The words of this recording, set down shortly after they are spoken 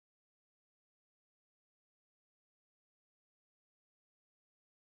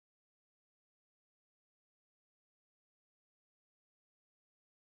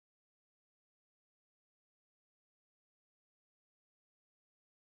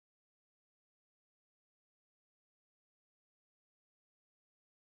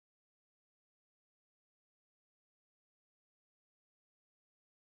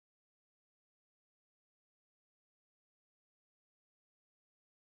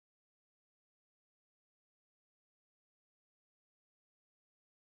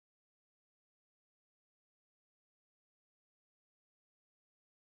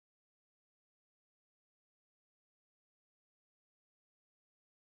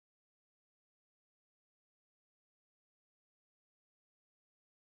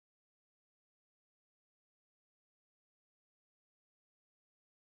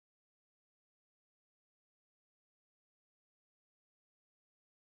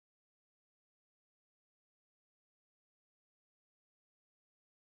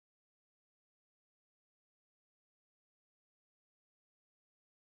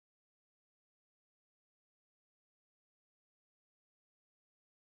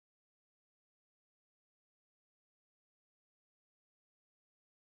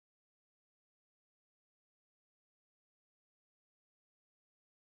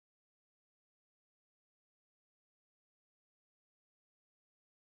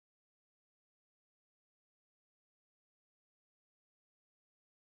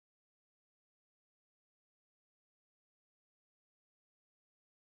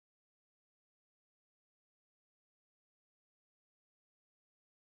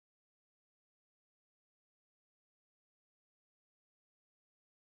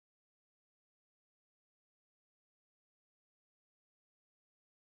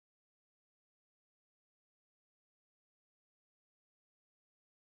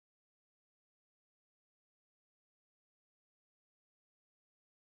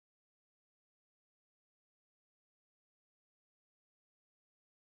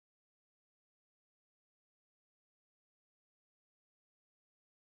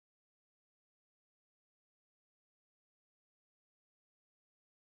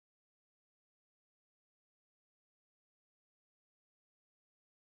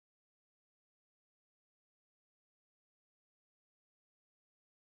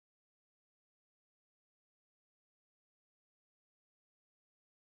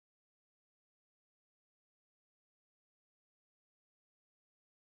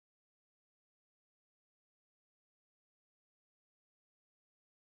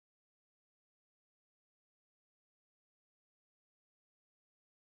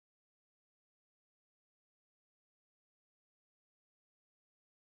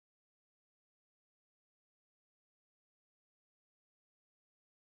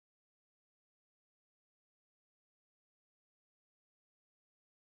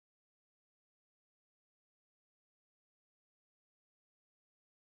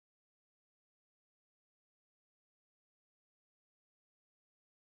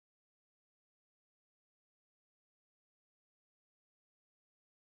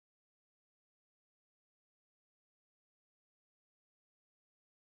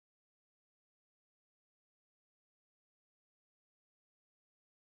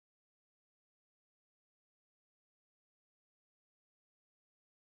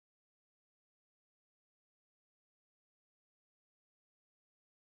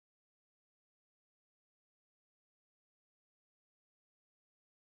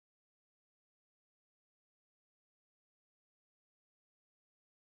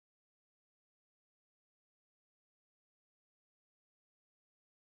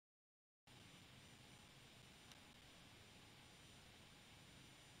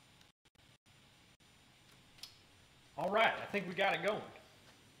All right, I think we got it going.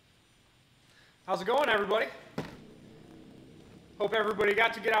 How's it going, everybody? Hope everybody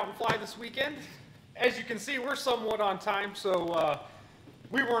got to get out and fly this weekend. As you can see, we're somewhat on time, so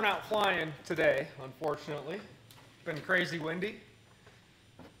we weren't out flying today, unfortunately. Been crazy windy.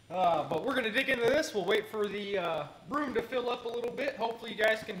 But we're going to dig into this. We'll wait for the room to fill up a little bit. Hopefully you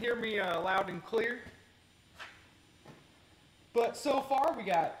guys can hear me loud and clear. But so far, we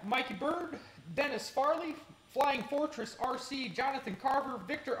got Mikey Bird, Dennis Farley, Flying Fortress RC, Jonathan Carver,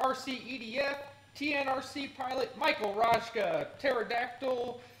 Victor RC EDF, TNRC Pilot, Michael Rajka,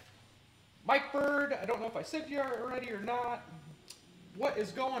 Pterodactyl, Mike Bird. I don't know if I said you already or not. What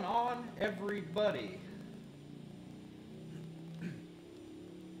is going on, everybody?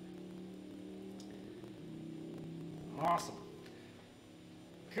 Awesome.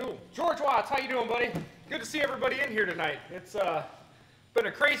 Cool. George Watts, how you doing, buddy? Good to see everybody in here tonight. It's been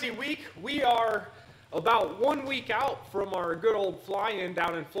a crazy week. We are about 1 week out from our good old fly-in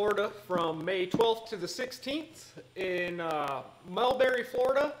down in Florida from May 12th to the 16th in Mulberry,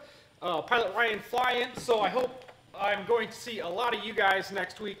 Florida. Pilot Ryan fly-in, so I hope I'm going to see a lot of you guys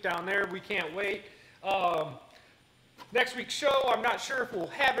next week down there. We can't wait. Next week's show, I'm not sure if we'll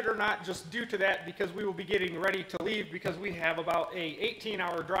have it or not, just due to that, because we will be getting ready to leave because we have about a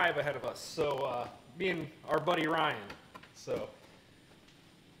 18-hour drive ahead of us. So, me and our buddy Ryan. So,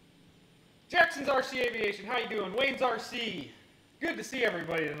 Jackson's RC Aviation, how you doing? Wayne's RC, good to see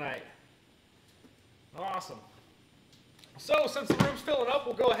everybody tonight. Awesome. So, since the room's filling up,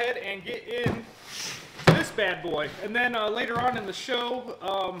 we'll go ahead and get in this bad boy. And then later on in the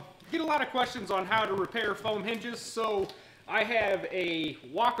show, get a lot of questions on how to repair foam hinges. So I have a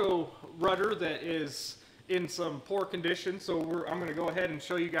Waco rudder that is in some poor condition. So I'm going to go ahead and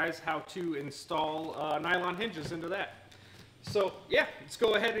show you guys how to install nylon hinges into that. So yeah, let's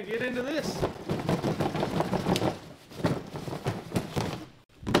go ahead and get into this.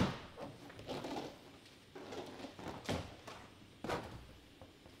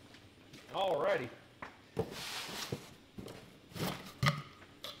 Alrighty.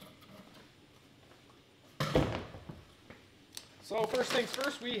 So first things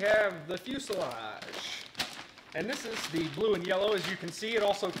first, we have the fuselage. And this is the blue and yellow. As you can see, it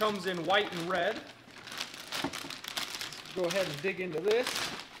also comes in white and red. Let's go ahead and dig into this.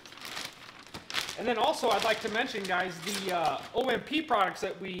 And then also I'd like to mention, guys, the OMP products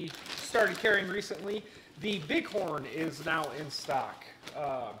that we started carrying recently, the Bighorn is now in stock.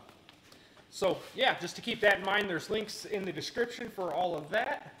 So yeah, just to keep that in mind, there's links in the description for all of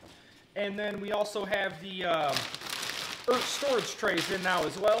that. And then we also have the Earth storage trays in now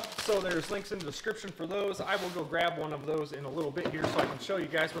as well, so there's links in the description for those. I will go grab one of those in a little bit here so I can show you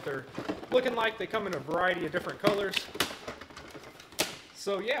guys what they're looking like. They come in a variety of different colors.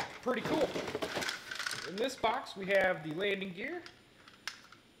 So yeah, pretty cool. In this box we have the landing gear,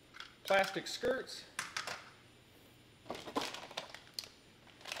 plastic skirts,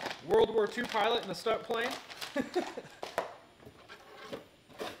 World War II pilot in a stunt plane,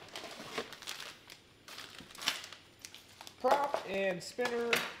 prop and spinner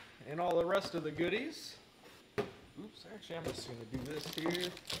and all the rest of the goodies. Oops, actually I'm just going to do this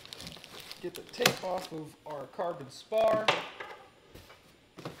here. Get the tape off of our carbon spar.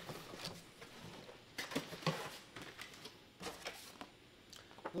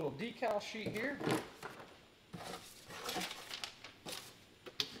 Little decal sheet here.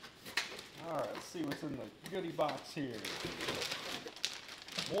 Alright, let's see what's in the goodie box here.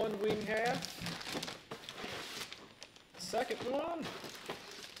 One wing half. Second one,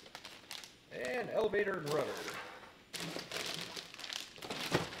 and elevator and rudder.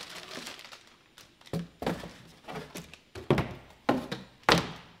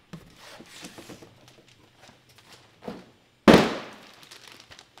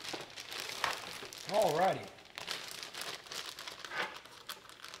 Alrighty.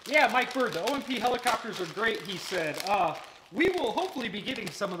 Yeah, Mike Bird, the OMP helicopters are great, he said. We will hopefully be getting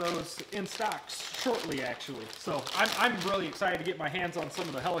some of those in stock shortly, actually. So I'm really excited to get my hands on some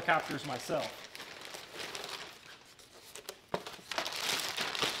of the helicopters myself.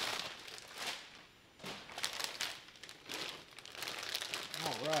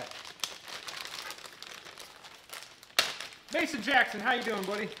 All right. Mason Jackson, how you doing,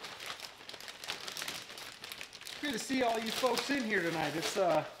 buddy? Good to see all you folks in here tonight. It's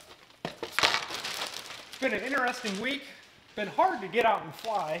been an interesting week. Been hard to get out and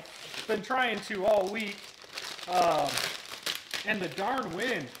fly. Been trying to all week. And the darn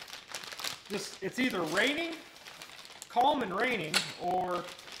wind. It's either raining, calm and raining, or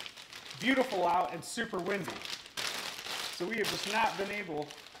beautiful out and super windy. So we have just not been able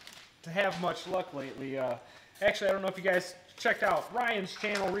to have much luck lately. Actually, I don't know if you guys checked out Ryan's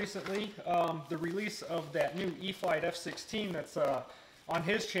channel recently, the release of that new E-Flite F-16 that's on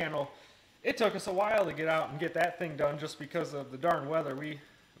his channel. It took us a while to get out and get that thing done just because of the darn weather. We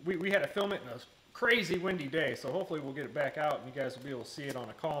had to film it in a crazy windy day, so hopefully we'll get it back out and you guys will be able to see it on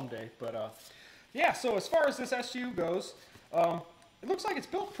a calm day. But yeah, so as far as this SU goes, it looks like it's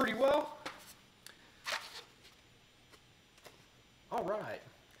built pretty well. All right,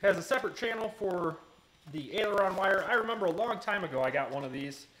 has a separate channel for the aileron wire. I remember a long time ago I got one of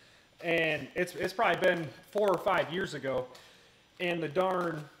these, and it's probably been 4 or 5 years ago, and the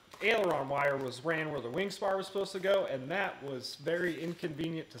darn aileron wire was ran where the wing spar was supposed to go, and that was very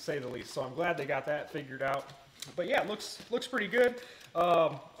inconvenient to say the least. So I'm glad they got that figured out. But yeah, it looks pretty good.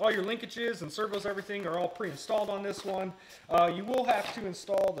 All your linkages and servos, everything are all pre-installed on this one. You will have to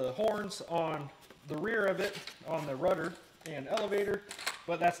install the horns on the rear of it, on the rudder and elevator,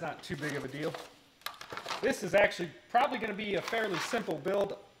 but that's not too big of a deal. This is actually probably going to be a fairly simple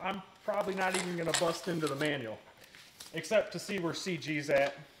build. I'm probably not even going to bust into the manual, except to see where CG's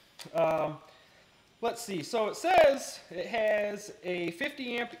at. Let's see. So it says it has a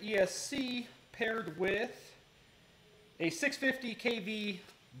 50 amp ESC paired with a 650 kV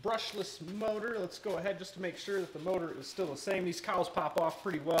brushless motor. Let's go ahead just to make sure that the motor is still the same. These cows pop off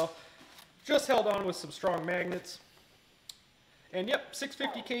pretty well. Just held on with some strong magnets. And yep,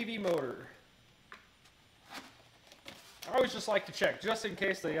 650 kV motor. I always just like to check, just in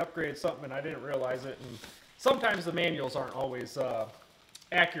case they upgraded something and I didn't realize it. And sometimes the manuals aren't always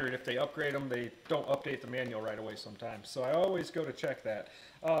accurate. If they upgrade them, they don't update the manual right away sometimes. So I always go to check that.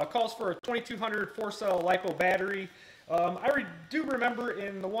 Calls for a 2200 4-cell LiPo battery. I do remember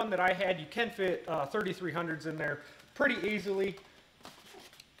in the one that I had, you can fit 3300s in there pretty easily.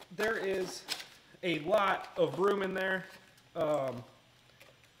 There is a lot of room in there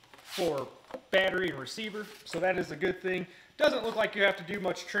for battery and receiver, so that is a good thing. Doesn't look like you have to do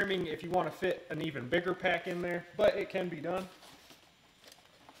much trimming if you want to fit an even bigger pack in there, but it can be done.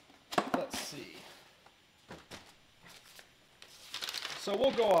 Let's see. So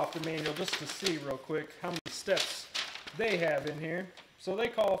we'll go off the manual just to see real quick how many steps they have in here. So they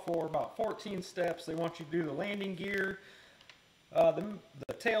call for about 14 steps. They want you to do the landing gear,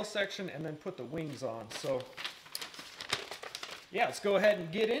 the tail section, and then put the wings on. So yeah, let's go ahead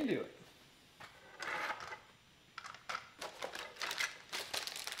and get into it.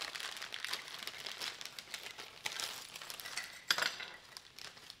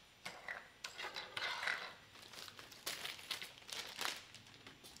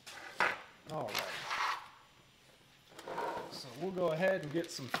 All right. So we'll go ahead and get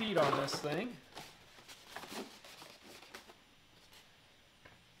some feet on this thing.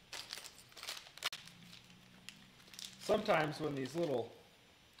 Sometimes when these little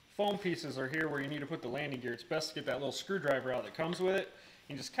foam pieces are here where you need to put the landing gear, it's best to get that little screwdriver out that comes with it.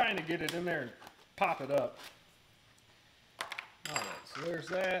 You just kind of get it in there and pop it up. All right, so there's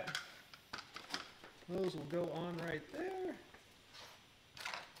that. Those will go on right there.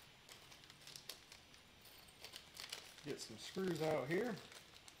 Get some screws out here.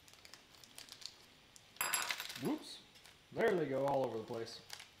 Whoops. There they go, all over the place.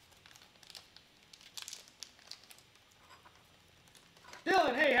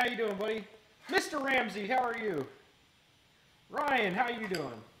 Dylan, hey, how you doing, buddy? Mr. Ramsey, how are you? Ryan, how you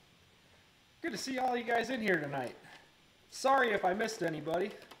doing? Good to see all you guys in here tonight. Sorry if I missed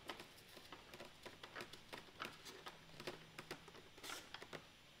anybody.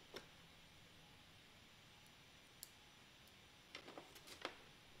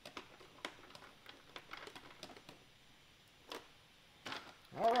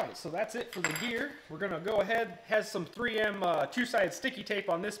 Alright, so that's it for the gear. We're going to go ahead, has some 3M two-sided sticky tape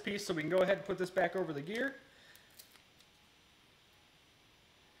on this piece, so we can go ahead and put this back over the gear.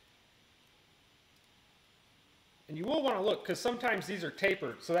 And you will want to look, because sometimes these are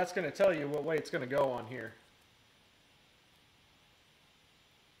tapered, so that's going to tell you what way it's going to go on here.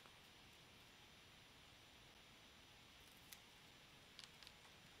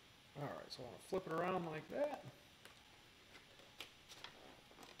 Alright, so I want to flip it around like that.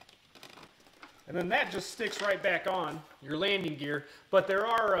 And then that just sticks right back on your landing gear, but there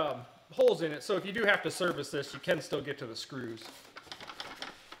are holes in it, so if you do have to service this, you can still get to the screws.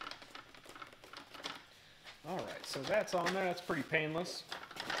 Alright, so that's on there. That's pretty painless.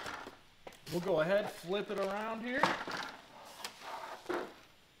 We'll go ahead, flip it around here.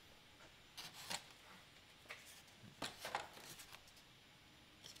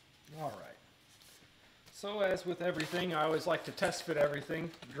 Alright. So as with everything, I always like to test fit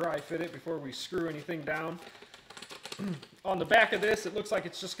everything, dry fit it before we screw anything down. On the back of this, it looks like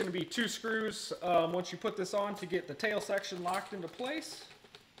it's just going to be 2 screws once you put this on to get the tail section locked into place.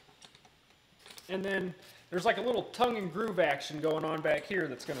 And then there's like a little tongue and groove action going on back here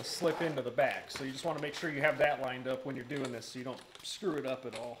that's going to slip into the back. So you just want to make sure you have that lined up when you're doing this so you don't screw it up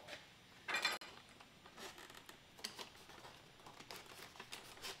at all.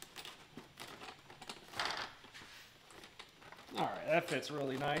 Alright, that fits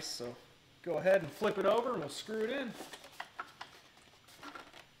really nice, so go ahead and flip it over and we'll screw it in.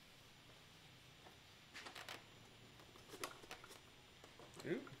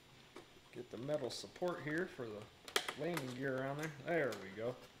 Oop. Get the metal support here for the landing gear around there. There we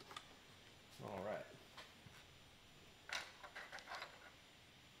go. Alright.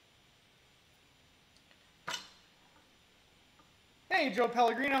 Hey Joe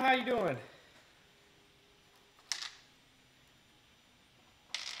Pellegrino, how you doing?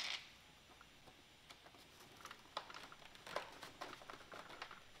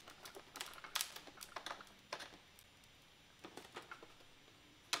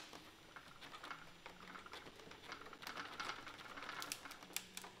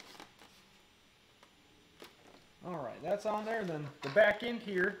 Alright, that's on there, and then the back end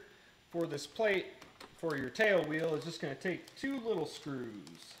here for this plate for your tail wheel is just going to take 2 little screws.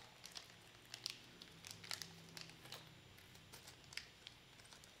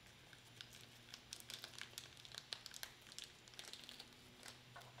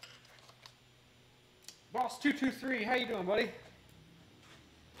 Boss 223, how you doing, buddy?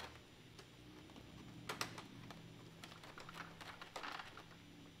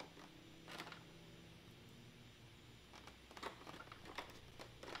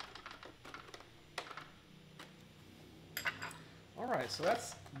 Alright, so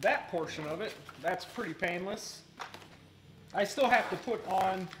that's that portion of it. That's pretty painless. I still have to put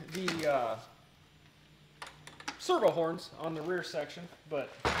on the servo horns on the rear section, but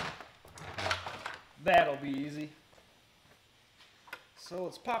that'll be easy. So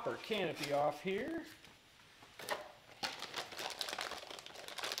let's pop our canopy off here.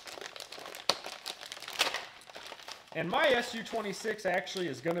 And my SU-26 actually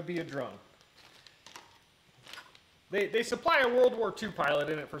is going to be a drone. They supply a World War II pilot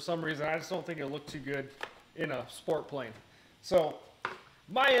in it for some reason. I just don't think it'll look too good in a sport plane. So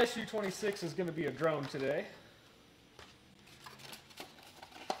my SU-26 is going to be a drone today.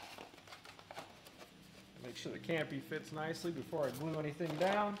 Make sure the canopy fits nicely before I glue anything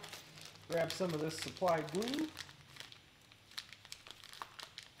down. Grab some of this supplied glue.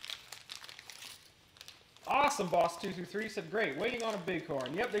 Awesome, Boss223 said, great, waiting on a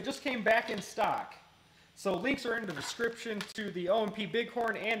Bighorn. Yep, they just came back in stock. So links are in the description to the O&P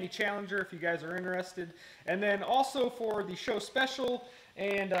Bighorn and the Challenger if you guys are interested. And then also for the show special,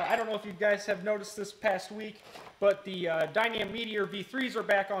 and I don't know if you guys have noticed this past week, but the Dynam Meteor V3s are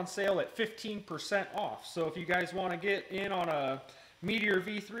back on sale at 15% off. So if you guys want to get in on a Meteor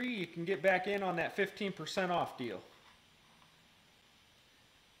V3, you can get back in on that 15% off deal.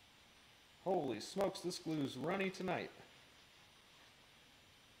 Holy smokes, this glue is runny tonight.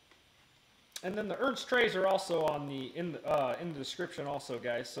 And then the Ernst trays are also on in the description also,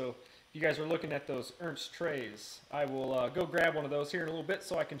 guys. So if you guys are looking at those Ernst trays, I will go grab one of those here in a little bit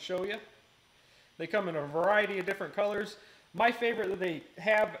so I can show you. They come in a variety of different colors. My favorite that they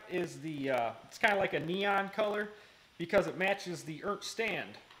have is the, it's kind of like a neon color because it matches the Ernst stand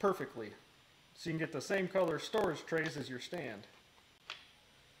perfectly. So you can get the same color storage trays as your stand.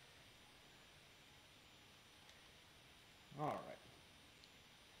 All right.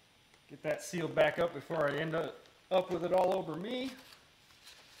 Get that sealed back up before I end up with it all over me.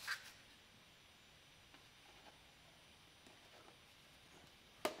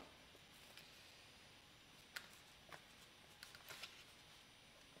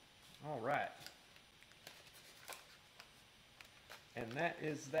 All right. And that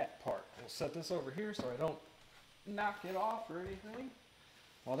is that part. We'll set this over here so I don't knock it off or anything.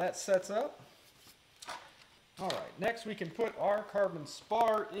 While that sets up. All right, next we can put our carbon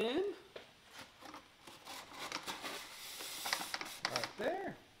spar in. Right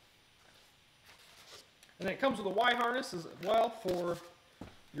there. And then it comes with a Y harness as well for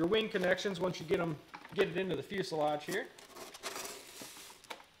your wing connections once you get it into the fuselage here.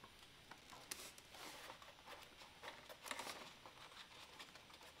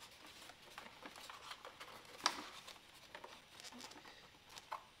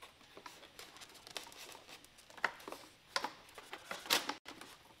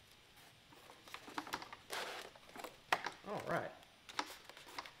 All right.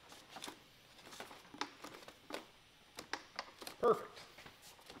 Perfect.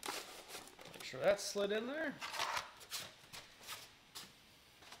 Make sure that's slid in there.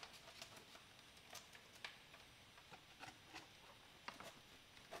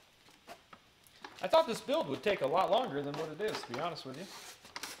 I thought this build would take a lot longer than what it is, to be honest with you.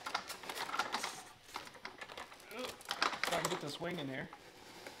 If I can get this wing in here.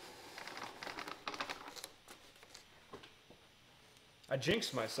 I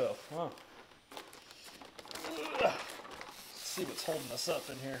jinxed myself. Huh. Let's see what's holding us up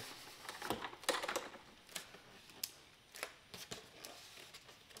in here.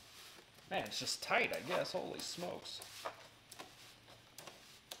 Man, it's just tight, I guess. Holy smokes.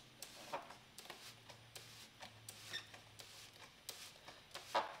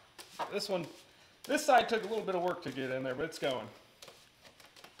 This side took a little bit of work to get in there, but it's going.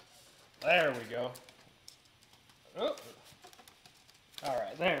 There we go. Oh. All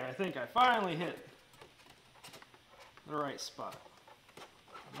right, there. I think I finally hit the right spot.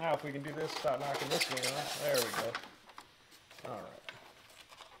 Now if we can do this without knocking this wing off. There we go. All right.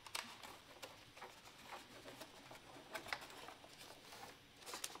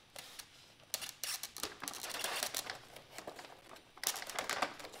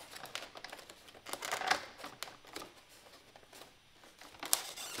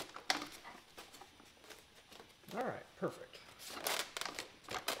 All right, perfect.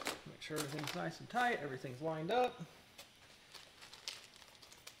 Make sure everything's nice and tight, everything's lined up.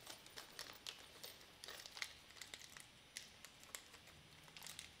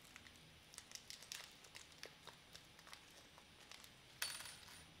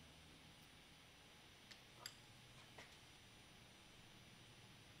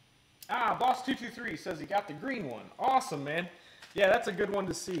 Ah, Boss223 says he got the green one. Awesome, man. Yeah, that's a good one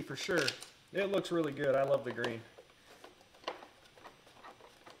to see for sure. It looks really good. I love the green.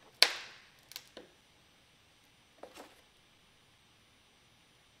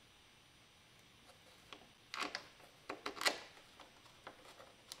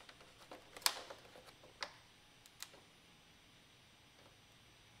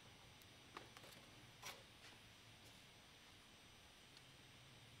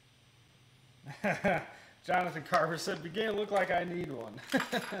 Jonathan Carver said, beginning to look like I need one.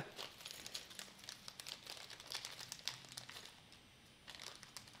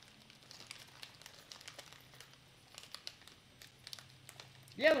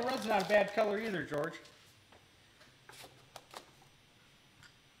 Yeah, the red's not a bad color either, George.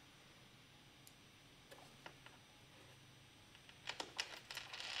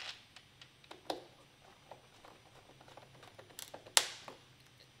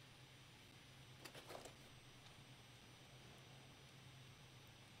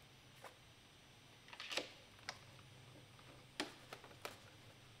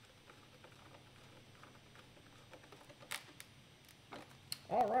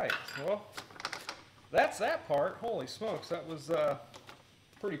 All right, well, that's that part. Holy smokes, that was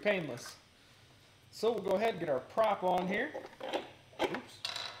pretty painless. So we'll go ahead and get our prop on here. Oops.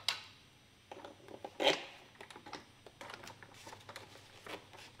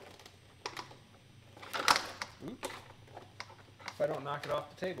 Oops. If I don't knock it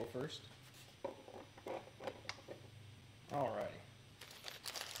off the table first. All righty.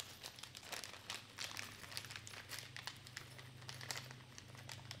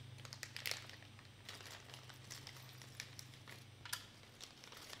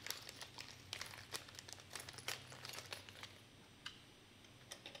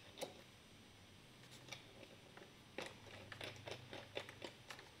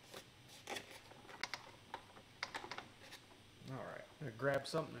 I'm going to grab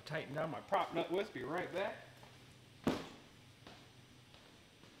something to tighten down my prop nut with. Be right back.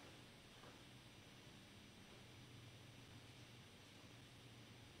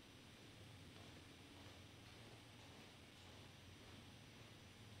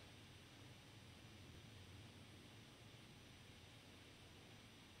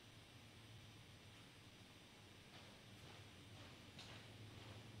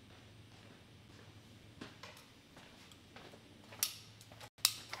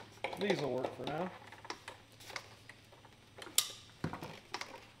 These will work for now.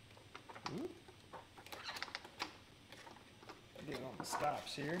 Get on the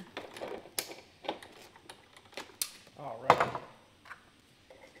stops here. All right.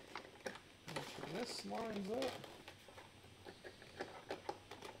 Make sure this lines up.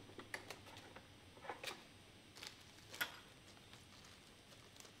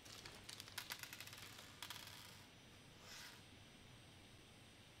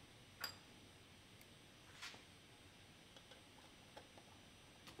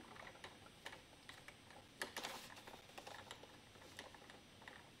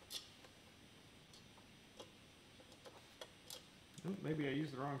 Maybe I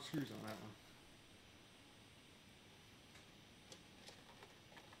used the wrong screws on that one.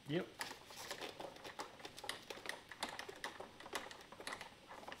 Yep.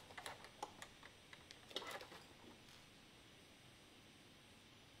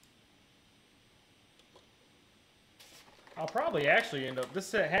 I'll probably actually end up, this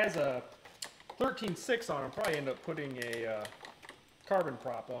set has a 13.6 on it. I'll probably end up putting a carbon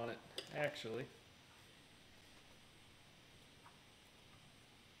prop on it, actually.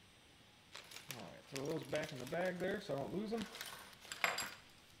 Alright, throw those back in the bag there so I don't lose them.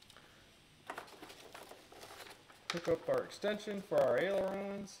 Hook up our extension for our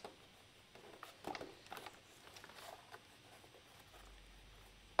ailerons.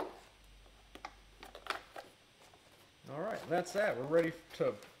 Alright, that's that. We're ready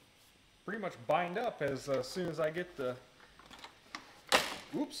to pretty much bind up as soon as I get the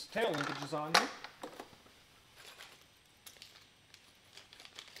tail linkages on here.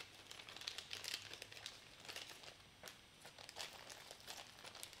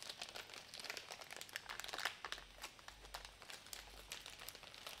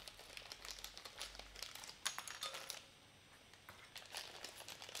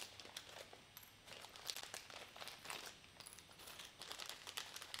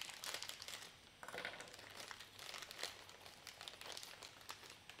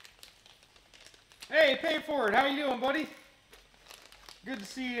 Hey, Pay Forward, how you doing, buddy? Good to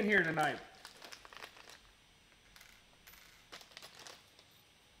see you in here tonight.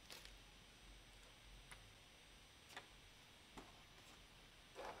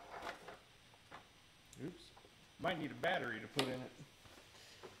 Oops. Might need a battery to put in it.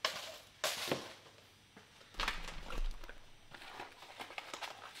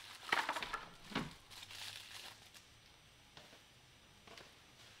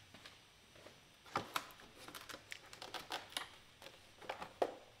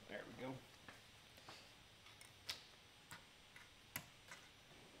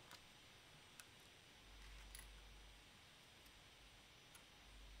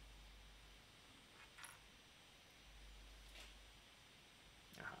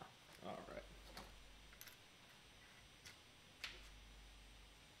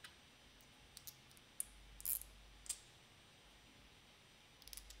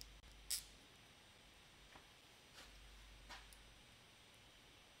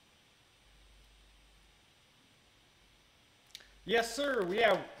 Yes, sir.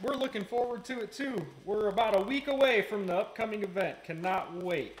 We're looking forward to it too. We're about a week away from the upcoming event. Cannot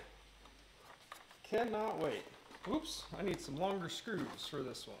wait. Cannot wait. Oops, I need some longer screws for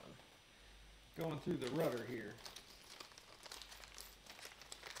this one. Going through the rudder here.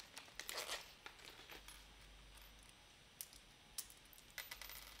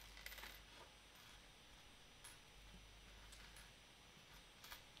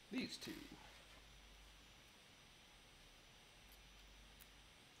 These two.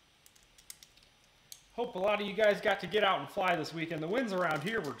 Hope a lot of you guys got to get out and fly this weekend. The winds around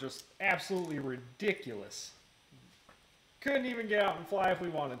here were just absolutely ridiculous. Couldn't even get out and fly if we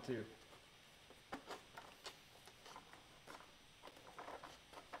wanted to.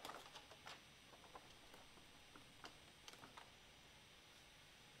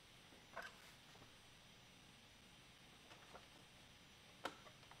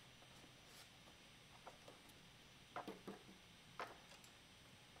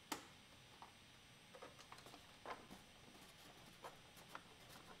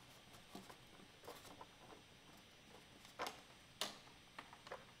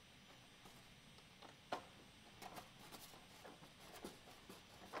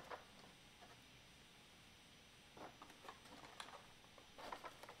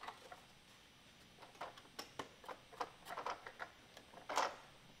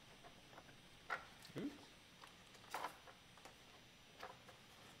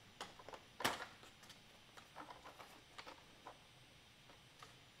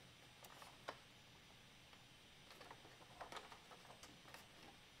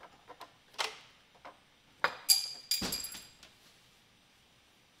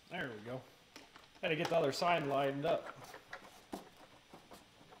 There we go. Had to get the other side lined up.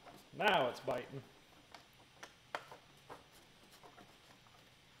 Now it's biting.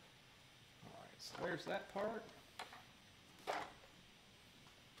 Alright, so there's that part.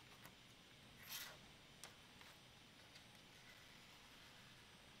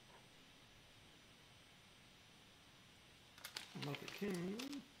 Like a king.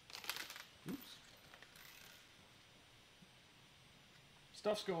 Oops.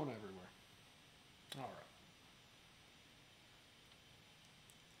 Stuff's going everywhere. All right.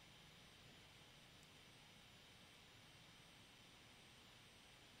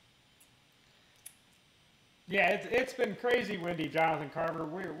 Yeah, it's been crazy windy, Jonathan Carver.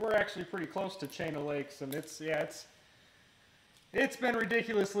 We're actually pretty close to Chain of Lakes, and it's been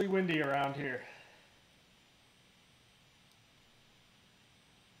ridiculously windy around here.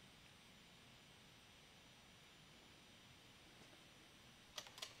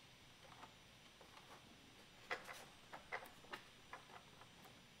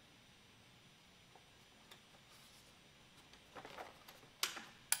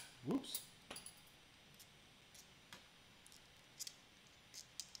 Whoops.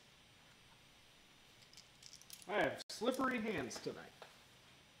 I have slippery hands tonight.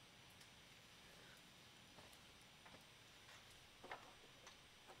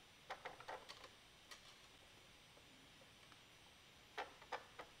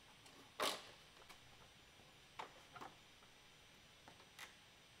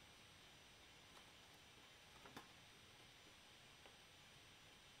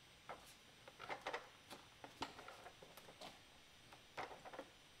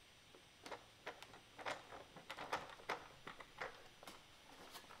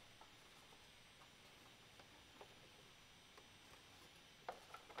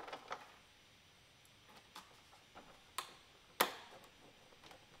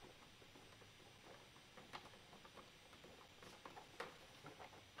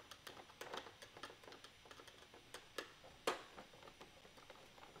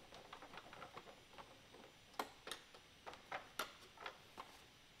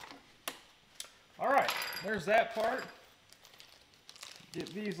 All right, there's that part.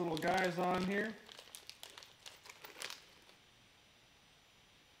 Get these little guys on here.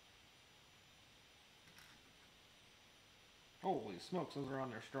 Holy smokes, those are on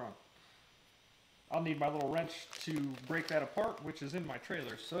there strong. I'll need my little wrench to break that apart, which is in my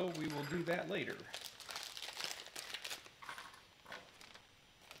trailer, so we will do that later.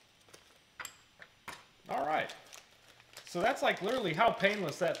 All right, so that's like literally how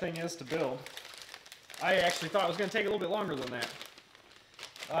painless that thing is to build. I actually thought it was going to take a little bit longer than that.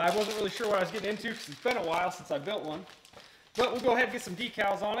 I wasn't really sure what I was getting into because it's been a while since I built one. But we'll go ahead and get some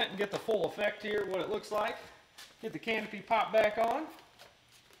decals on it and get the full effect here, what it looks like. Get the canopy pop back on.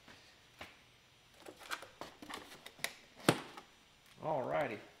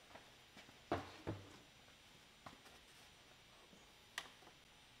 Alrighty.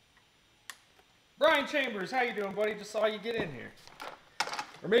 Brian Chambers, how you doing, buddy? Just saw you get in here.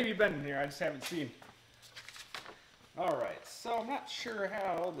 Or maybe you've been in here, I just haven't seen. Alright, so I'm not sure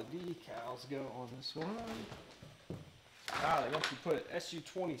how the decals go on this one. Ah, they want you to put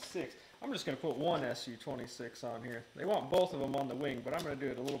SU-26. I'm just going to put one SU-26 on here. They want both of them on the wing, but I'm going to do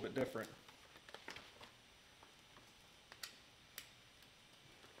it a little bit different.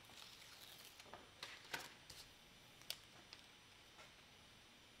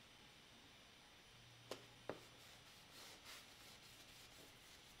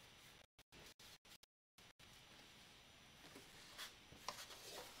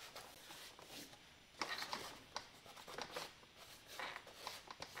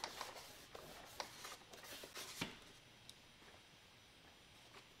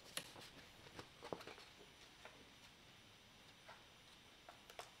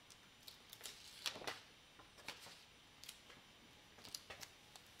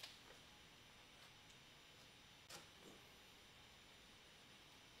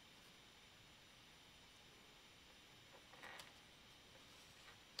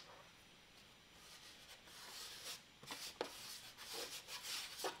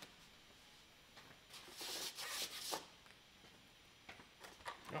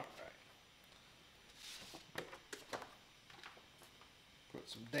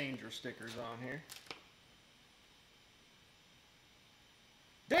 Some danger stickers on here.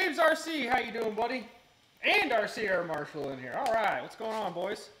 Dave's RC, how you doing, buddy? And our Sierra Marshall in here. All right, what's going on,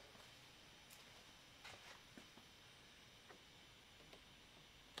 boys?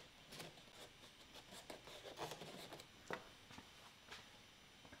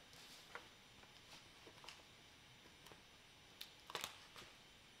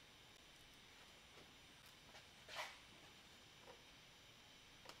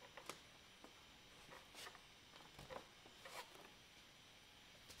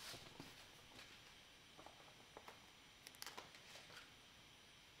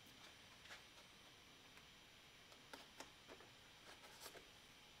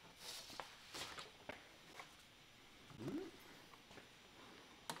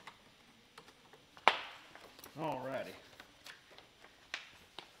 Alrighty.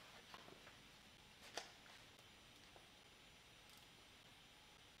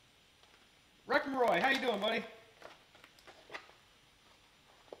 Roy, how you doing, buddy?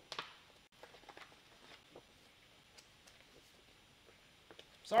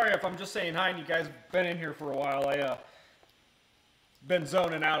 Sorry if I'm just saying hi and you guys have been in here for a while. I been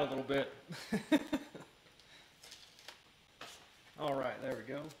zoning out a little bit. All right, there we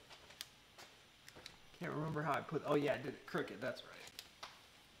go. Can't remember how I put, oh yeah, I did it crooked, that's right.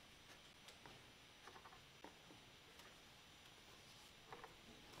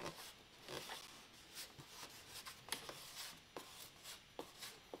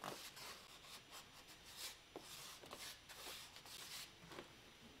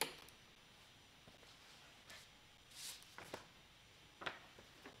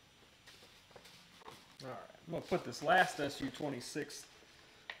 I'm going to put this last SU-26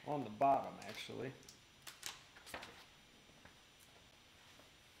 on the bottom, actually.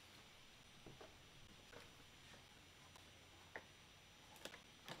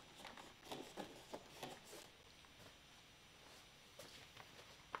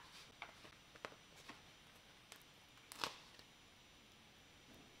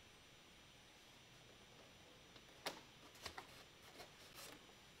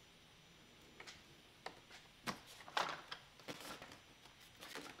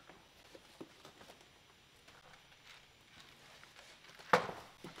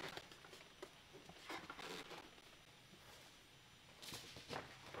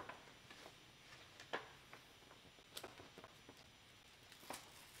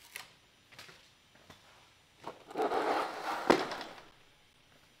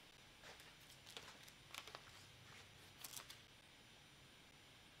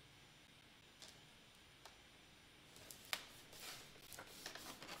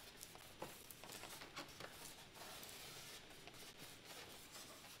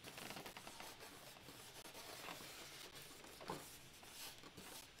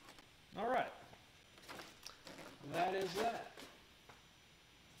 All right, that is that.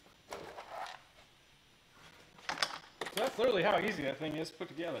 So that's literally how easy that thing is put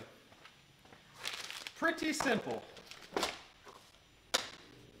together. Pretty simple.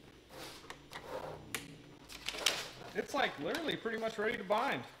 It's like literally pretty much ready to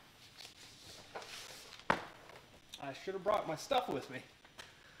bind. I should have brought my stuff with me.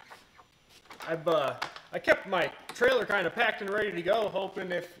 I kept my trailer kind of packed and ready to go,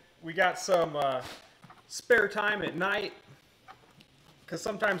 hoping if we got some spare time at night, because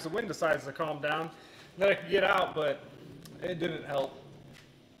sometimes the wind decides to calm down, then I could get out, but it didn't help.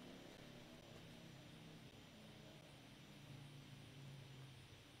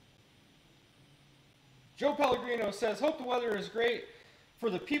 Joe Pellegrino says, hope the weather is great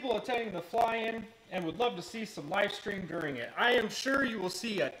for the people attending the fly-in and would love to see some live stream during it. I am sure you will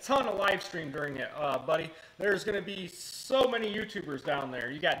see a ton of live stream during it, buddy. There's going to be so many YouTubers down there.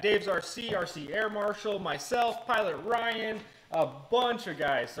 You got Dave's RC Air Marshal, myself, Pilot Ryan, a bunch of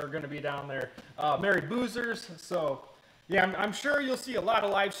guys are going to be down there. Mary Boozers. So, yeah, I'm sure you'll see a lot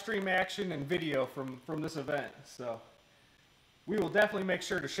of live stream action and video from this event. So, we will definitely make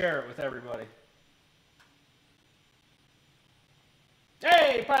sure to share it with everybody.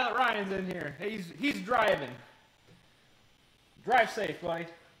 Hey, Pilot Ryan's in here. He's driving. Drive safe, buddy.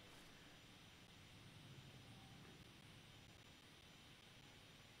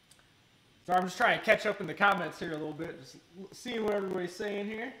 So I'm just trying to catch up in the comments here a little bit, just seeing what everybody's saying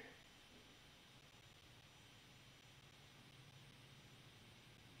here.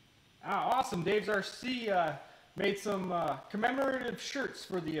 Awesome. Dave's RC made some commemorative shirts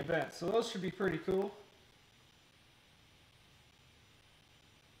for the event, so those should be pretty cool.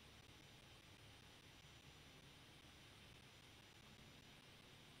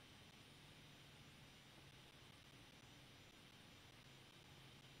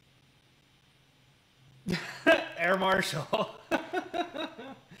 Air Marshal.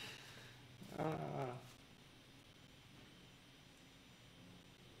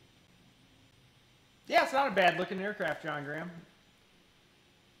 Yeah, it's not a bad looking aircraft, John Graham.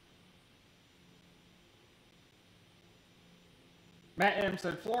 Matt M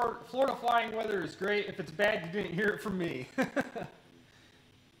said, Florida flying weather is great. If it's bad, you didn't hear it from me.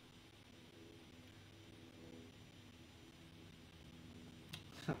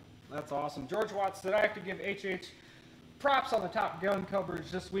 That's awesome. George Watts said, I have to give HH props on the Top Gun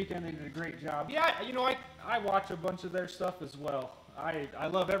coverage this weekend. They did a great job. Yeah, you know, I watch a bunch of their stuff as well. I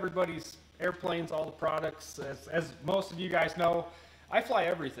love everybody's airplanes, all the products. As most of you guys know, I fly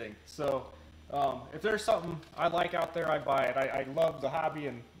everything. So if there's something I like out there, I buy it. I love the hobby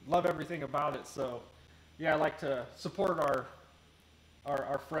and love everything about it. So yeah, I like to support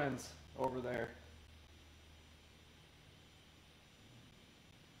our friends over there.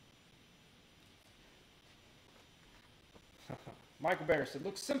 Michael Bear said,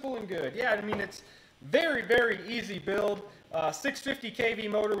 looks simple and good. Yeah, I mean, it's very, very easy build. 650 kV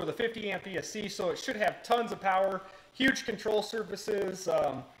motor with a 50 amp ESC, so it should have tons of power, huge control surfaces.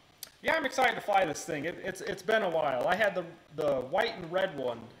 Yeah, I'm excited to fly this thing. It's been a while. I had the white and red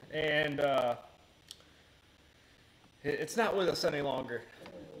one, and it's not with us any longer.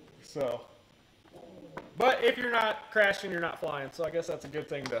 So, but if you're not crashing, you're not flying. So I guess that's a good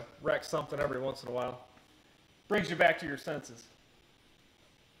thing to wreck something every once in a while. Brings you back to your senses.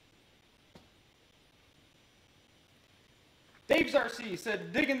 Dave's RC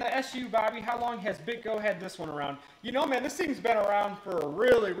said, digging the SU, Bobby. How long has Bitgo had this one around? You know, man, this thing's been around for a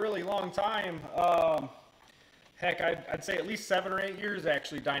really, really long time. heck, I'd say at least 7 or 8 years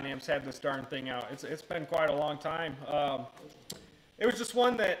actually Dynam's had this darn thing out. It's been quite a long time. It was just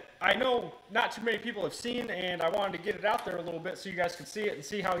one that I know not too many people have seen, and I wanted to get it out there a little bit so you guys could see it and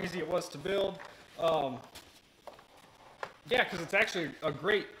see how easy it was to build. Yeah, because it's actually a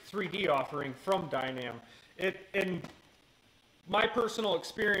great 3D offering from Dynam. In my personal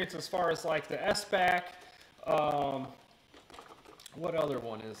experience, as far as like the S-Back, what other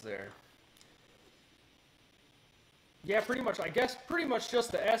one is there? Yeah, pretty much, I guess pretty much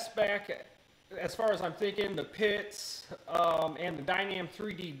just the S-Back, as far as I'm thinking, the Pits, and the Dynam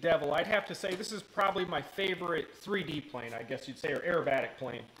 3D Devil. I'd have to say this is probably my favorite 3D plane, I guess you'd say, or aerobatic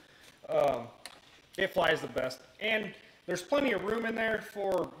plane. It flies the best. And there's plenty of room in there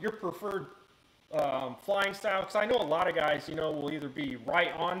for your preferred flying style, because I know a lot of guys, you know, will either be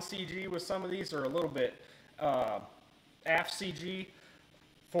right on CG with some of these or a little bit aft CG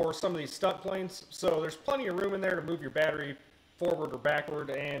for some of these stunt planes. So there's plenty of room in there to move your battery forward or backward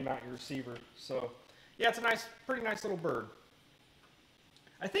and mount your receiver. So yeah, it's a nice, pretty nice little bird.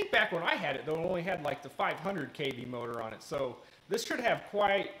 I think back when I had it though, it only had like the 500 kV motor on it. So this should have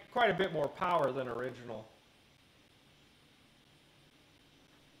quite a bit more power than original.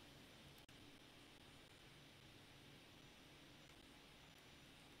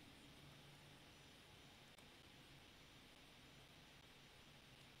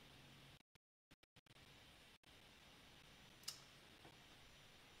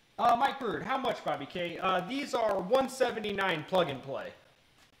 Mike Bird, how much, Bobby K? These are $179 plug and play.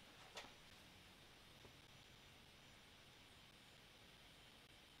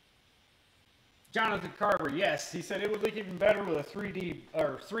 Jonathan Carver, yes, he said it would look even better with a 3D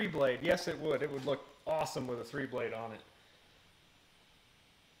or 3-blade. Yes, it would. It would look awesome with a 3-blade on it.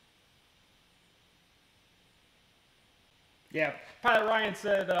 Yeah, Pilot Ryan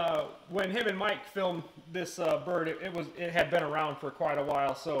said when him and Mike filmed this bird, it had been around for quite a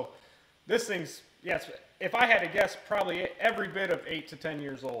while. So this thing's, yes, if I had to guess, probably every bit of 8 to 10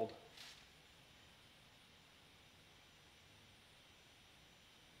 years old.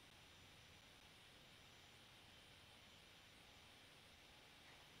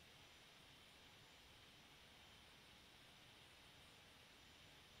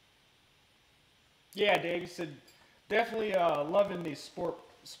 Yeah, Dave, you said definitely loving these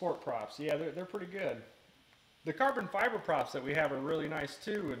sport props. Yeah, they're pretty good. The carbon fiber props that we have are really nice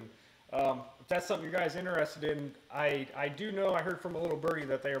too, and if that's something you guys are interested in, I do know, I heard from a little birdie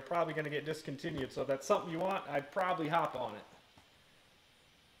that they are probably going to get discontinued, so if that's something you want, I'd probably hop on it.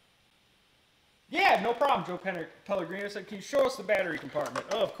 Yeah, no problem, Joe Pellegrino said, can you show us the battery compartment?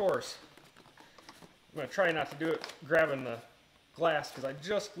 Oh, of course. I'm going to try not to do it grabbing the glass because I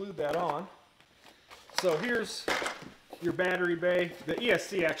just glued that on. So here's your battery bay. The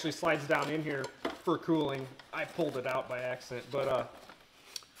ESC actually slides down in here for cooling. I pulled it out by accident, but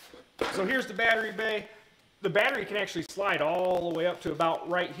so here's the battery bay. The battery can actually slide all the way up to about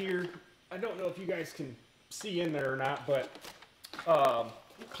right here. I don't know if you guys can see in there or not, but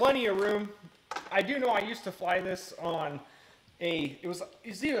plenty of room. I do know I used to fly this on it was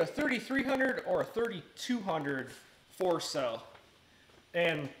either a 3300 or a 3200 4-cell.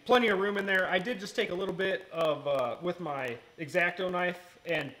 And plenty of room in there. I did just take a little bit of, with my X-Acto knife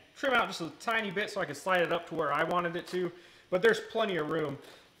and trim out just a tiny bit so I could slide it up to where I wanted it to. But there's plenty of room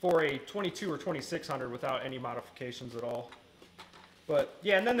for a 22 or 2600 without any modifications at all. But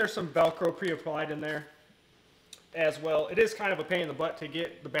yeah, and then there's some Velcro pre-applied in there as well. It is kind of a pain in the butt to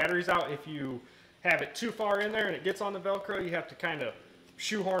get the batteries out. If you have it too far in there and it gets on the Velcro, you have to kind of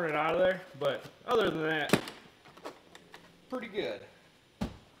shoehorn it out of there. But other than that, pretty good.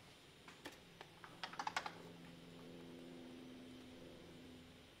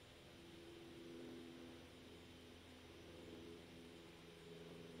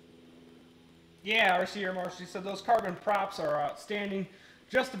 Yeah, RC Air Marshal said those carbon props are outstanding,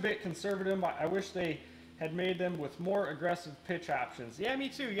 just a bit conservative. I wish they had made them with more aggressive pitch options. Yeah, me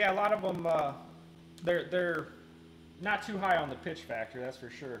too. Yeah, a lot of them, they're not too high on the pitch factor, that's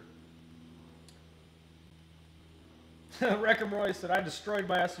for sure. Wreckham Roy said, I destroyed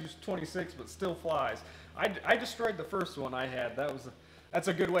my SU-26, but still flies. I destroyed the first one I had. That's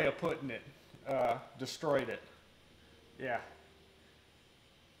a good way of putting it. Destroyed it. Yeah.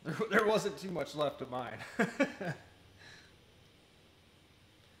 There wasn't too much left of mine.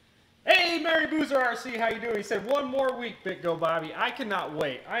 Hey, Mary Boozer RC, how you doing? He said, one more week, Bitgohobby. I cannot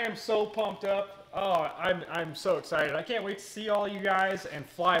wait. I am so pumped up. Oh, I'm so excited. I can't wait to see all you guys and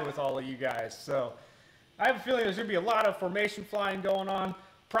fly with all of you guys. So I have a feeling there's going to be a lot of formation flying going on.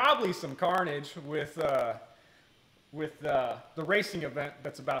 Probably some carnage with the racing event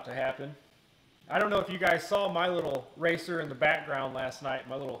that's about to happen. I don't know if you guys saw my little racer in the background last night,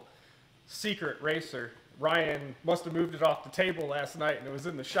 my little secret racer. Ryan must have moved it off the table last night and it was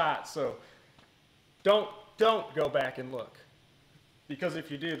in the shot, so don't go back and look. Because if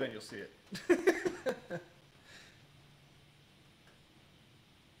you do, then you'll see it.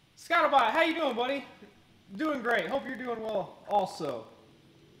 Scottabot, how you doing, buddy? Doing great. Hope you're doing well also.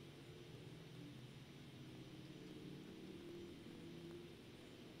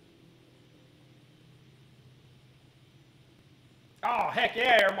 Oh, heck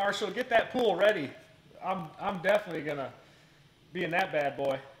yeah, Air Marshal. Get that pool ready. I'm definitely going to be in that bad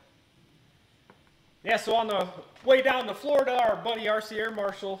boy. Yeah, so on the way down to Florida, our buddy RC Air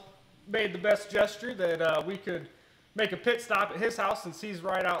Marshal made the best gesture that we could make a pit stop at his house since he's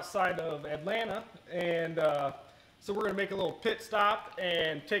right outside of Atlanta. And so we're going to make a little pit stop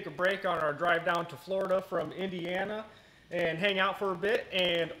and take a break on our drive down to Florida from Indiana and hang out for a bit.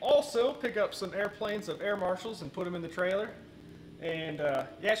 And also pick up some airplanes of Air Marshals and put them in the trailer. And yeah,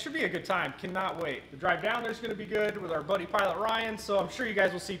 it should be a good time. Cannot wait. The drive down there is going to be good with our buddy pilot Ryan. So I'm sure you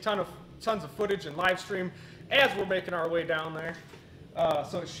guys will see tons of footage and live stream as we're making our way down there.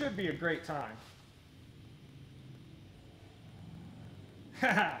 So it should be a great time.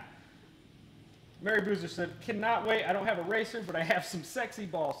 Mary Boozer said, cannot wait. I don't have a racer, but I have some sexy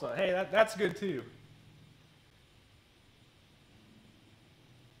balsa. Hey, that's good too.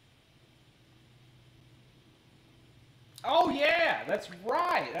 Oh yeah, that's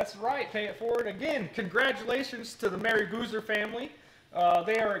right, pay it forward. Again, congratulations to the Mary Boozer family.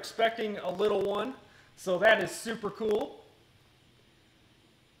 They are expecting a little one, so that is super cool.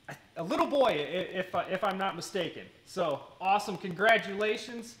 A little boy, if I'm not mistaken. So, awesome,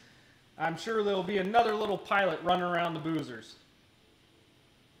 congratulations. I'm sure there'll be another little pilot running around the Boozers.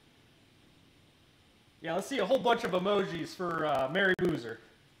 Yeah, let's see a whole bunch of emojis for Mary Boozer.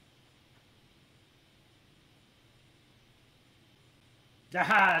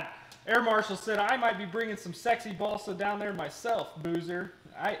 Air Marshal said, I might be bringing some sexy balsa down there myself, Boozer.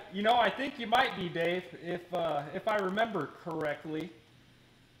 I think you might be, Dave, if I remember correctly.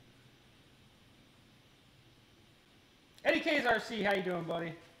 Eddie K's RC, how you doing,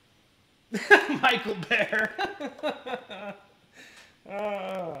 buddy? Michael Bear.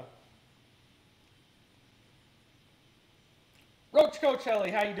 Roach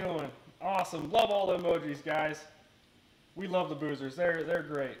Coachelli, how you doing? Awesome. Love all the emojis, guys. We love the Boozers. They're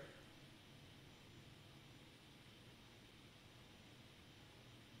great.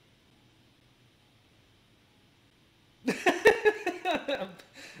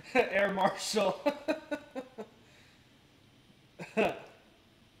 Air Marshal.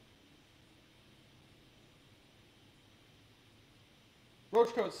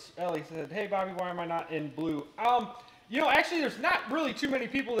 Roach Coach Ellie said, hey Bobby, why am I not in blue? You know, actually there's not really too many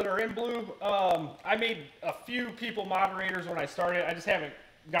people that are in blue. I made a few people moderators when I started. I just haven't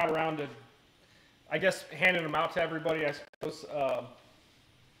got around to, I guess, handing them out to everybody, I suppose.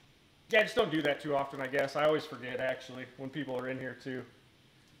 Yeah, just don't do that too often, I guess. I always forget, actually, when people are in here too.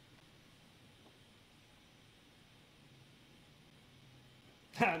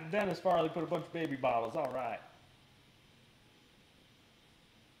 Dennis Farley put a bunch of baby bottles. All right.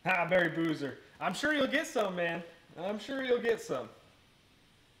 Barry Boozer. I'm sure you'll get some, man. I'm sure you'll get some.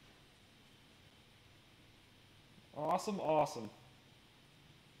 Awesome, awesome.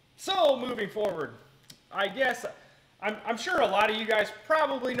 So, moving forward, I guess, I'm sure a lot of you guys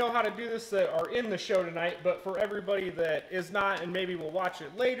probably know how to do this that are in the show tonight, but for everybody that is not and maybe will watch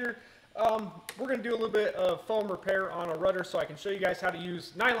it later, we're going to do a little bit of foam repair on a rudder so I can show you guys how to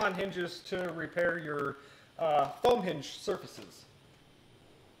use nylon hinges to repair your foam hinge surfaces.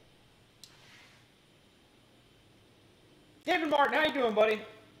 David Martin, how you doing, buddy?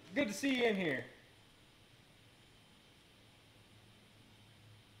 Good to see you in here.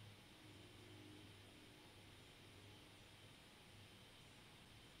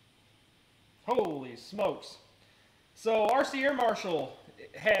 Holy smokes. So RC Air Marshal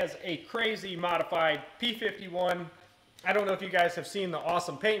has a crazy modified P51. I don't know if you guys have seen the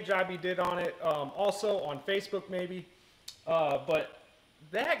awesome paint job he did on it. Also on Facebook maybe. But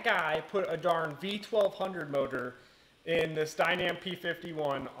that guy put a darn V1200 motor in this Dynam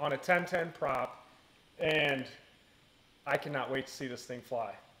P51 on a 1010 prop. And I cannot wait to see this thing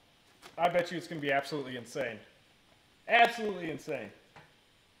fly. I bet you it's going to be absolutely insane. Absolutely insane.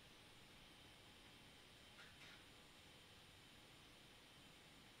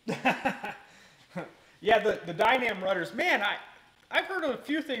 Yeah, the Dynam rudders. Man, I've heard a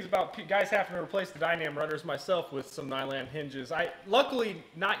few things about guys having to replace the Dynam rudders myself with some nylon hinges. Luckily,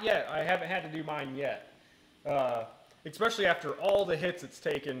 not yet. I haven't had to do mine yet. especially after all the hits it's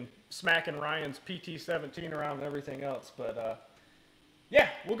taken, smacking Ryan's PT-17 around and everything else. But yeah,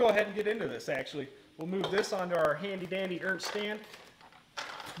 we'll go ahead and get into this actually. We'll move this onto our handy dandy Ernst stand.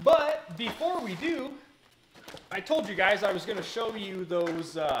 But before we do, I told you guys I was going to show you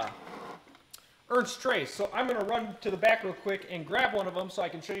those Ernst trays. So I'm going to run to the back real quick and grab one of them so I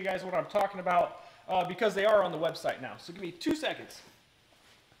can show you guys what I'm talking about because they are on the website now. So give me 2 seconds.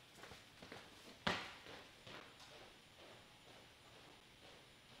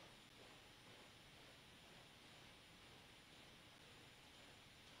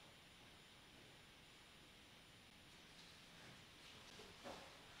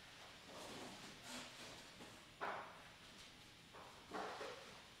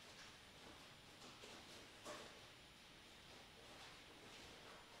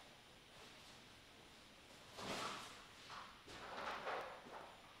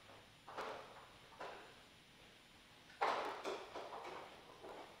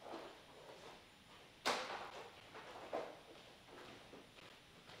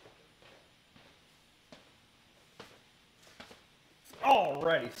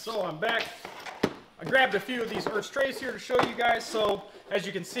 Alrighty, so I'm back. I grabbed a few of these Ernst trays here to show you guys. So as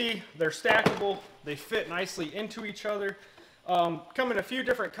you can see, they're stackable. They fit nicely into each other. Come in a few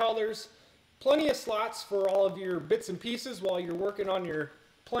different colors. Plenty of slots for all of your bits and pieces while you're working on your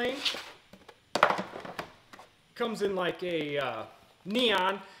plane. Comes in like a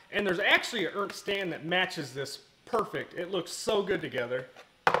neon, and there's actually an Ernst stand that matches this perfect. It looks so good together.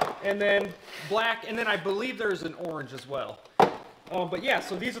 And then black, and then I believe there's an orange as well. But yeah,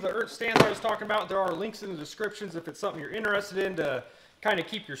 so these are the Ernst stands I was talking about. There are links in the descriptions if it's something you're interested in to kind of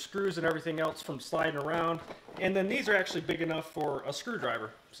keep your screws and everything else from sliding around. And then these are actually big enough for a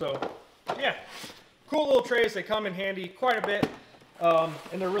screwdriver. So yeah, cool little trays. They come in handy quite a bit,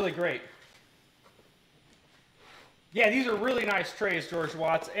 and they're really great. Yeah, these are really nice trays, George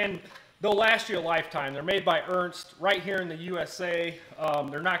Watts, and they'll last you a lifetime. They're made by Ernst right here in the USA.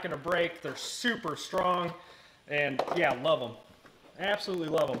 They're not going to break. They're super strong, and yeah, love them. Absolutely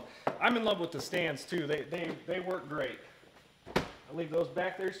love them. I'm in love with the stands too. They work great. I'll leave those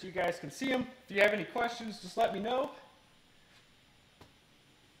back there so you guys can see them. If you have any questions, just let me know.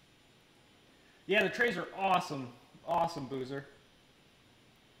 Yeah, the trays are awesome. Awesome, Boozer.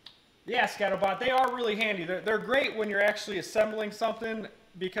 Yeah, Scatterbot, they are really handy. They're great when you're actually assembling something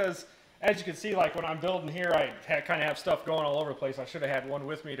because, as you can see, like when I'm building here, I kind of have stuff going all over the place. I should have had one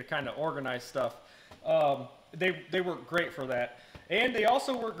with me to kind of organize stuff. They work great for that. And they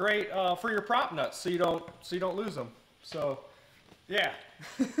also work great for your prop nuts, so you don't lose them. So, yeah.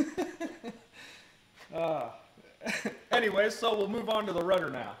 Anyways, so we'll move on to the rudder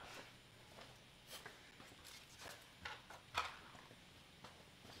now.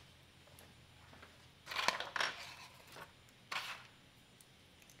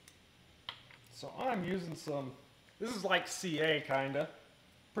 So I'm using some. This is like CA kinda,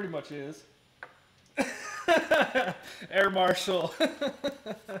 pretty much is. Air Marshal.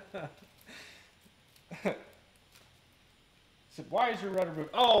 So why is your rudder moving?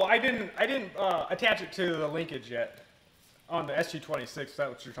 Oh, I didn't attach it to the linkage yet on the SU-26. That's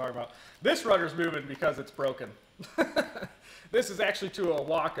what you're talking about. This rudder's moving because it's broken. This is actually to a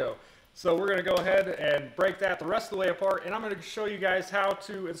Waco. So we're going to go ahead and break that the rest of the way apart, and I'm going to show you guys how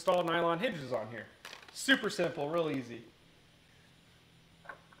to install nylon hinges on here. Super simple, real easy.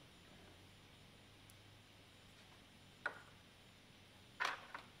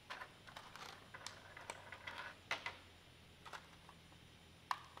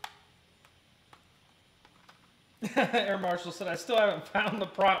 Air Marshal said, I still haven't found the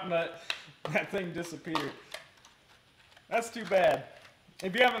prop nut. That thing disappeared. That's too bad.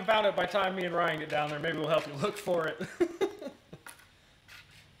 If you haven't found it by the time me and Ryan get down there, maybe we'll help you look for it.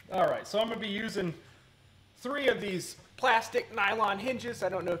 Alright, so I'm going to be using 3 of these plastic nylon hinges. I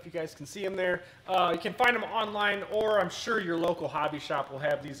don't know if you guys can see them there. You can find them online, or I'm sure your local hobby shop will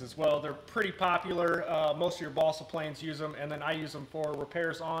have these as well. They're pretty popular. Most of your balsa planes use them, and then I use them for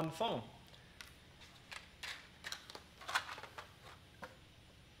repairs on foam.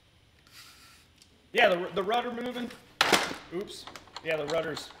 Yeah, the rudder moving. Oops. Yeah, the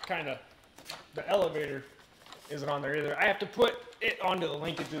rudder's kind of, the elevator isn't on there either. I have to put it onto the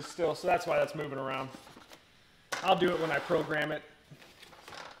linkages still, so that's why that's moving around. I'll do it when I program it.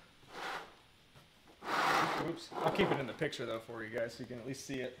 Oops. I'll keep it in the picture though for you guys so you can at least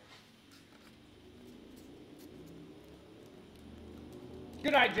see it.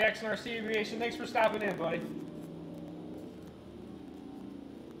 Good night, Jackson RC Aviation. Thanks for stopping in, buddy.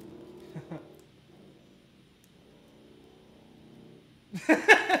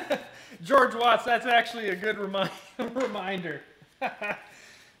 George Watts, that's actually a good reminder. Reminder.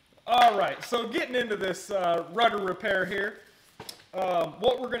 All right, so getting into this rudder repair here,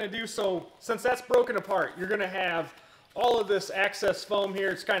 what we're going to do, so since that's broken apart, you're going to have all of this access foam here.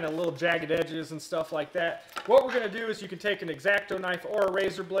 It's kind of little jagged edges and stuff like that. What we're going to do is you can take an X-Acto knife or a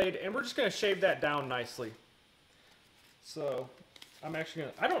razor blade, and we're just going to shave that down nicely. So I'm actually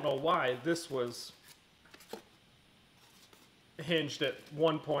going to, I don't know why this was hinged at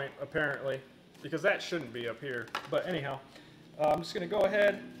one point, apparently, because that shouldn't be up here. But anyhow, I'm just going to go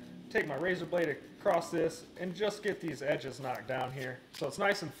ahead, take my razor blade across this, and just get these edges knocked down here so it's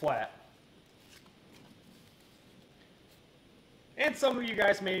nice and flat. And some of you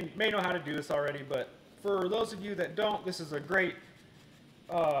guys may know how to do this already, but for those of you that don't, this is a great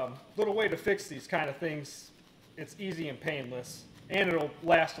little way to fix these kind of things. It's easy and painless, and it'll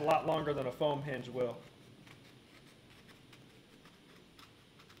last a lot longer than a foam hinge will.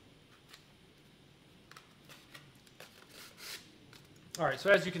 Alright,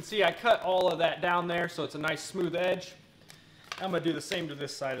 so as you can see, I cut all of that down there so it's a nice smooth edge. I'm going to do the same to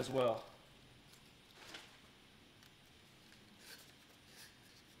this side as well.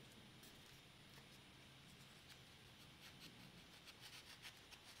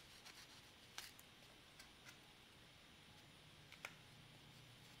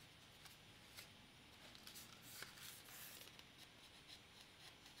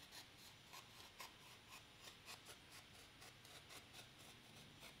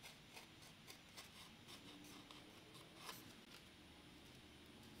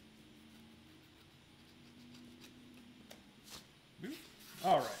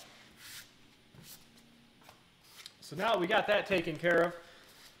 All right. So now we got that taken care of.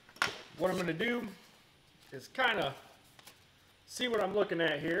 What I'm going to do is kind of see what I'm looking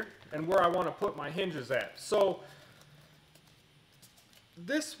at here and where I want to put my hinges at. So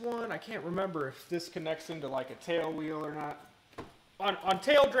this one, I can't remember if this connects into like a tail wheel or not. On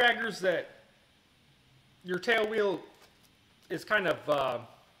tail draggers that your tail wheel is kind of,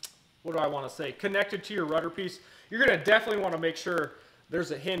 what do I want to say, connected to your rudder piece, you're going to definitely want to make sure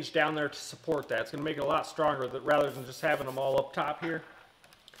there's a hinge down there to support that. It's going to make it a lot stronger rather than just having them all up top here.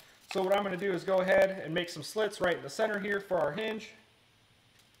 So what I'm going to do is go ahead and make some slits right in the center here for our hinge.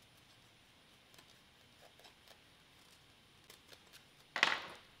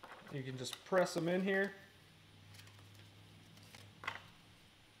 You can just press them in here.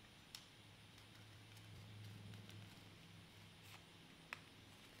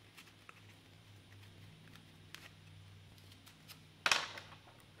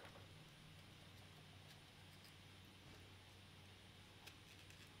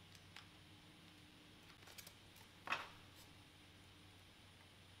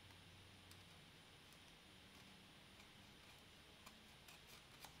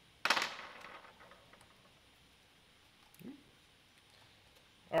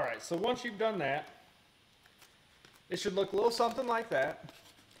 Alright, so once you've done that, it should look a little something like that.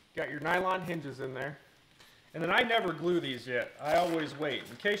 Got your nylon hinges in there. And then I never glue these yet. I always wait,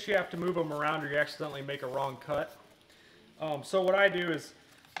 in case you have to move them around or you accidentally make a wrong cut. So what I do is,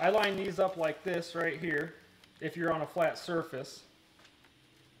 I line these up like this right here, if you're on a flat surface.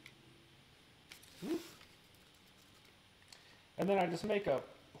 And then I just make a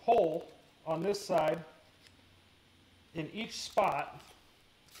hole on this side in each spot.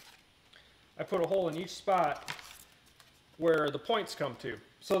 I put a hole in each spot where the points come to.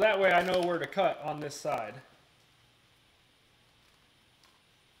 So that way I know where to cut on this side.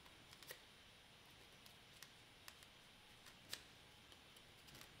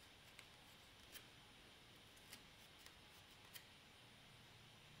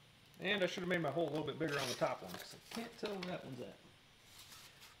 And I should have made my hole a little bit bigger on the top one because I can't tell where that one's at.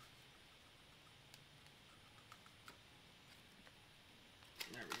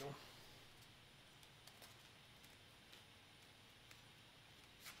 There we go.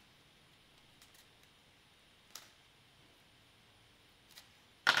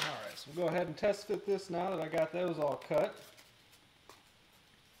 Alright, so we'll go ahead and test fit this now that I got those all cut.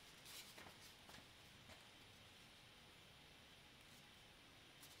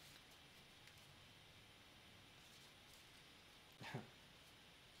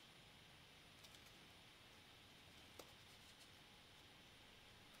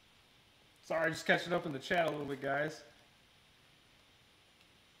 Sorry, just catching up in the chat a little bit, guys.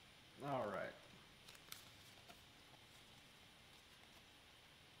 All right.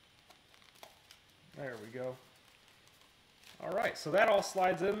 There we go. All right, so that all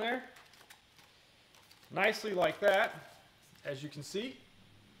slides in there nicely like that, as you can see.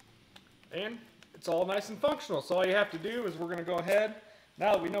 And it's all nice and functional. So all you have to do is we're going to go ahead,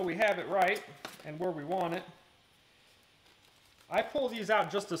 now that we know we have it right and where we want it, I pull these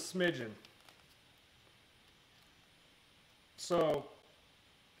out just a smidgen. So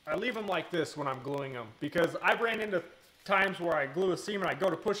I leave them like this when I'm gluing them, because I've ran into times where I glue a seam and I go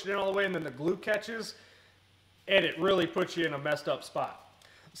to push it in all the way and then the glue catches and it really puts you in a messed up spot.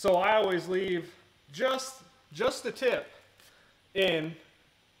 So I always leave just the tip in,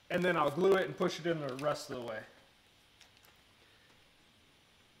 and then I'll glue it and push it in the rest of the way.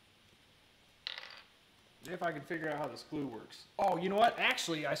 If I can figure out how this glue works. Oh, you know what?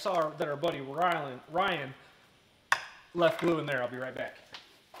 Actually, I saw that our buddy Ryan left glue in there. I'll be right back.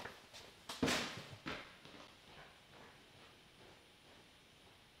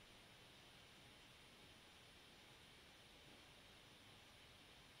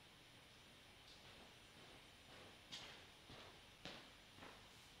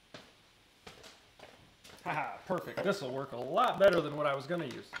 Haha, perfect. This will work a lot better than what I was going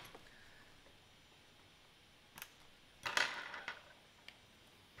to use.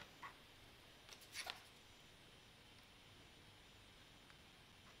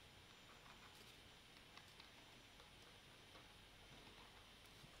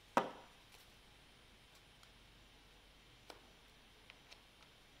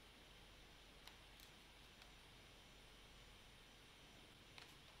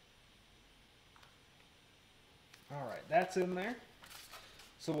 All right, that's in there.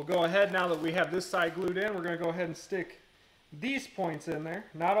 So we'll go ahead, now that we have this side glued in, we're going to go ahead and stick these points in there.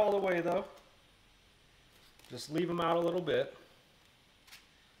 Not all the way though. Just leave them out a little bit.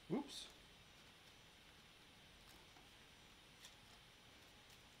 Oops.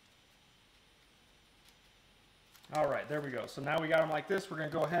 All right, there we go. So now we got them like this. We're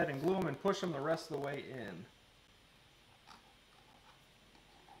going to go ahead and glue them and push them the rest of the way in.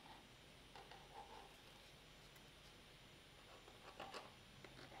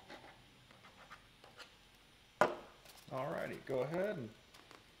 Alrighty, go ahead and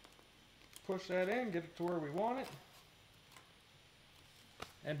push that in, get it to where we want it.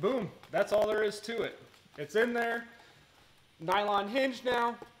 And boom, that's all there is to it. It's in there. Nylon hinge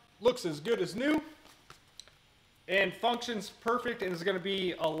now. Looks as good as new. And functions perfect and is going to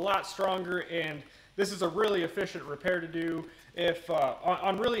be a lot stronger. And this is a really efficient repair to do if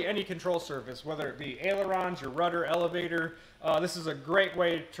on really any control surface, whether it be ailerons, your rudder, elevator. This is a great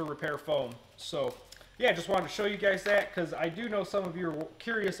way to repair foam. So yeah, just wanted to show you guys that because I do know some of you are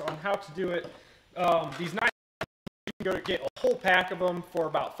curious on how to do it. These nylon, you can go to get a whole pack of them for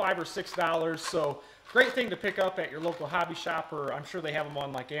about $5 or $6. So great thing to pick up at your local hobby shop, or I'm sure they have them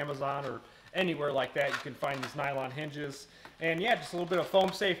on like Amazon or anywhere like that. You can find these nylon hinges. And yeah, just a little bit of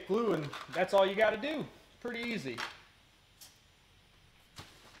foam safe glue and that's all you got to do. Pretty easy.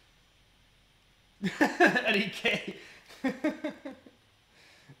 Eddie K.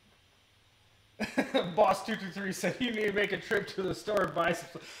 Boss 223 said you need to make a trip to the store and buy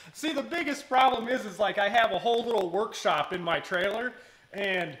some. See, the biggest problem is like I have a whole little workshop in my trailer,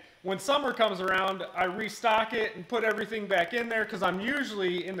 and when summer comes around, I restock it and put everything back in there because I'm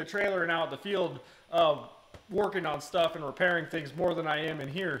usually in the trailer and out in the field working on stuff and repairing things more than I am in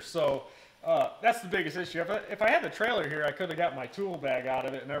here. So that's the biggest issue. If I had the trailer here, I could have got my tool bag out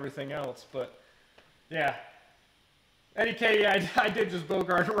of it and everything else. But yeah, Eddie K, I did just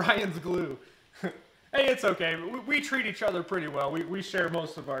bogart Ryan's glue. Hey, it's okay. We treat each other pretty well. We share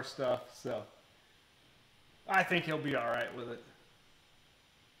most of our stuff, so I think he'll be all right with it.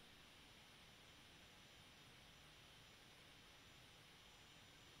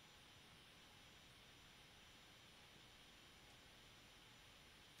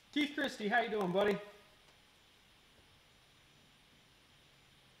 Keith Christie, how you doing, buddy?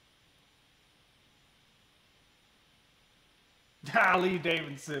 Lee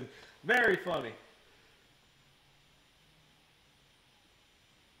Davidson. Very funny.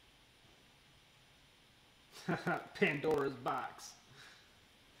 Pandora's box.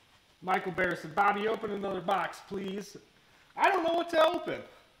 Michael Bear said, Bobby, open another box, please. I don't know what to open.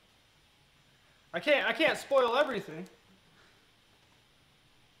 I can't spoil everything.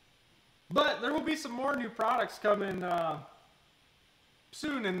 But there will be some more new products coming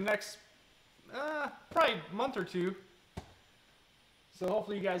soon in the next probably month or two. So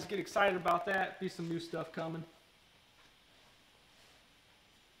hopefully you guys get excited about that. Be some new stuff coming.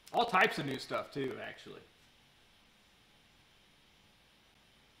 All types of new stuff too, actually.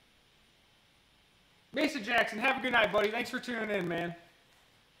 Mason Jackson, have a good night, buddy. Thanks for tuning in, man.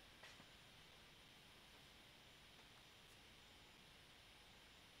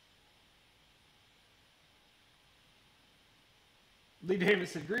 Lee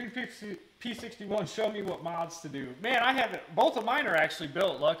Davis said, Green P61, show me what mods to do. Man, I haven't, both of mine are actually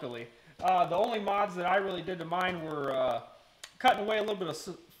built, luckily. The only mods that I really did to mine were cutting away a little bit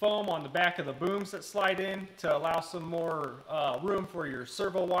of foam on the back of the booms that slide in to allow some more room for your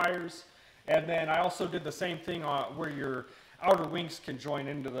servo wires. And then I also did the same thing where your outer wings can join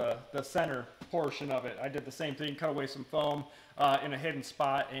into the center portion of it. I did the same thing, cut away some foam in a hidden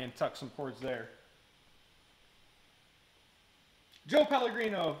spot and tuck some cords there. Joe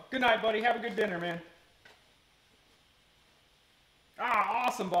Pellegrino, good night, buddy. Have a good dinner, man. Ah,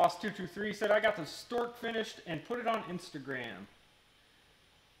 awesome, Boss 223 said, I got the stork finished and put it on Instagram.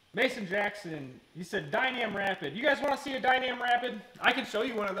 Mason Jackson, he said, Dynam Rapid. You guys want to see a Dynam Rapid? I can show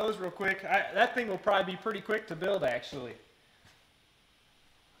you one of those real quick. That thing will probably be pretty quick to build, actually.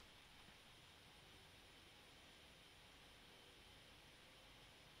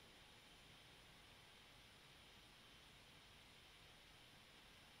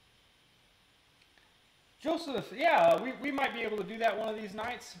 Joseph, yeah, we might be able to do that one of these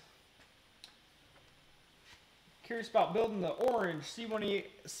nights. Curious about building the orange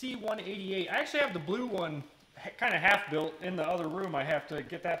C188. I actually have the blue one kind of half built in the other room. I have to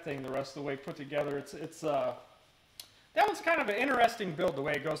get that thing the rest of the way put together. That one's kind of an interesting build the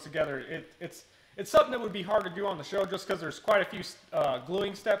way it goes together. It's something that would be hard to do on the show just because there's quite a few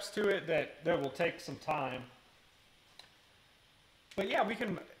gluing steps to it that will take some time. But yeah, we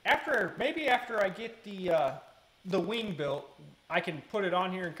can, maybe after I get the wing built, I can put it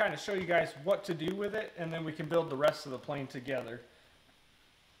on here and kind of show you guys what to do with it, and then we can build the rest of the plane together.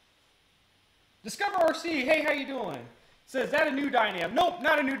 Discover RC, hey, how you doing? Says, is that a new Dynam? Nope,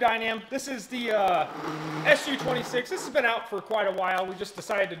 not a new Dynam. This is the SU-26. This has been out for quite a while. We just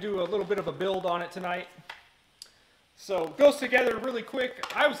decided to do a little bit of a build on it tonight. So, it goes together really quick.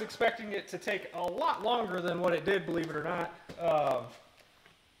 I was expecting it to take a lot longer than what it did, believe it or not.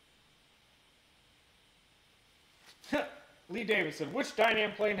 Lee Davidson, which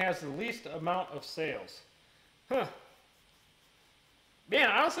Dynam plane has the least amount of sales? Huh. Man,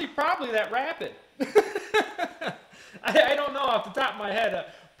 honestly, probably that Rapid. I don't know off the top of my head.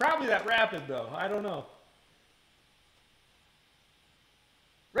 Probably that Rapid, though. I don't know.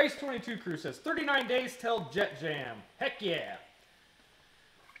 Race 22 Crew says, 39 days till Jet Jam. Heck yeah.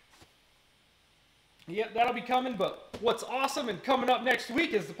 Yep, that'll be coming, but what's awesome and coming up next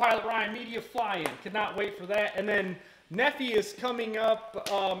week is the Pilot Ryan Media Fly-In. Cannot wait for that. And then Neffy is coming up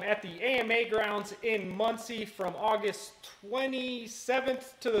at the AMA grounds in Muncie from August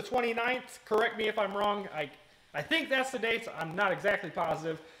 27th to the 29th. Correct me if I'm wrong. I think that's the dates. I'm not exactly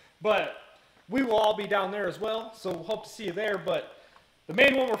positive, but we will all be down there as well, so we'll hope to see you there. But the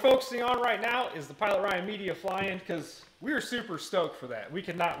main one we're focusing on right now is the Pilot Ryan Media Fly-In, because we are super stoked for that. We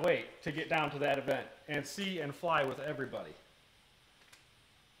cannot wait to get down to that event and see and fly with everybody.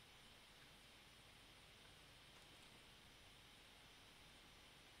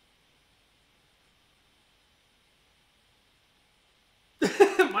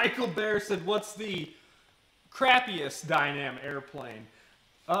 Michael Bear said, what's the crappiest Dynam airplane?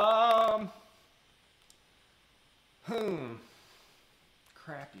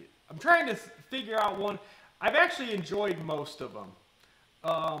 Crappy. I'm trying to figure out one. I've actually enjoyed most of them.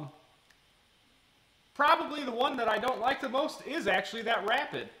 Probably the one that I don't like the most is actually that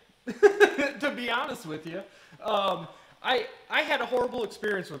Rapid, to be honest with you. I had a horrible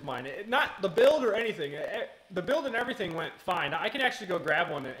experience with mine. Not the build or anything. The build and everything went fine. I can actually go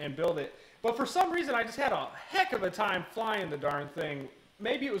grab one and build it. But for some reason, I just had a heck of a time flying the darn thing.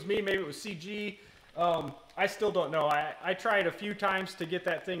 Maybe it was me, maybe it was CG. I still don't know. I tried a few times to get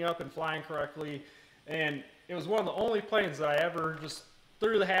that thing up and flying correctly, and it was one of the only planes that I ever just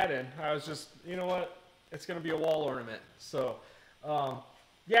threw the hat in. I was just, you know what, it's going to be a wall ornament. So,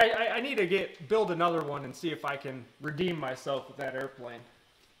 yeah, I need to build another one and see if I can redeem myself with that airplane.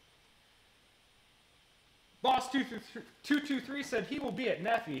 Boss223 said he will be at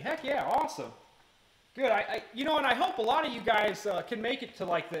Neffy. Heck yeah, awesome. Good. You know, and I hope a lot of you guys can make it to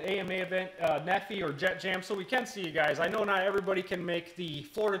like the AMA event, Neffy or Jet Jam, so we can see you guys. I know not everybody can make the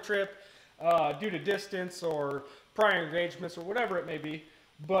Florida trip due to distance or prior engagements or whatever it may be,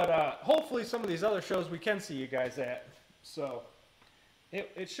 but hopefully some of these other shows we can see you guys at. So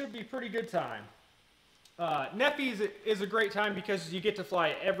it should be a pretty good time. Neffy is a great time because you get to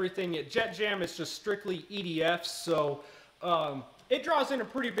fly everything. At Jet Jam, it's just strictly EDFs, so it draws in a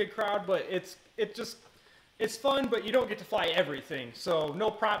pretty big crowd, but it's fun, but you don't get to fly everything. So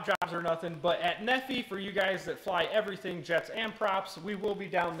no prop jobs or nothing. But at Neffy, for you guys that fly everything, jets and props, we will be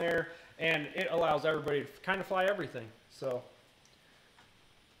down there, and it allows everybody to kind of fly everything. So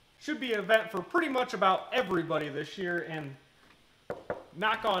should be an event for pretty much about everybody this year, and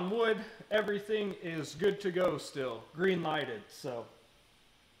knock on wood, everything is good to go still, green lighted. So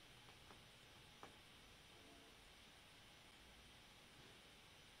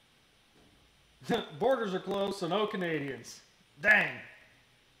Borders are closed, so no Canadians. Dang.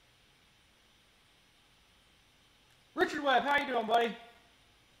 Richard Webb, how you doing, buddy?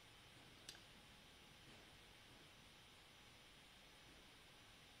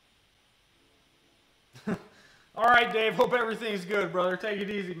 All right, Dave. Hope everything's good, brother. Take it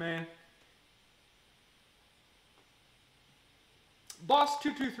easy, man.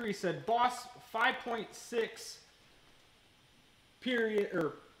 Boss223 said, Boss 5.6 period,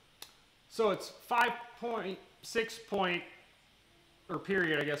 or so it's 5.6 point, or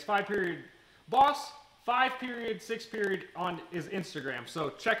period, I guess, 5 period. Boss 5 period 6 period on his Instagram.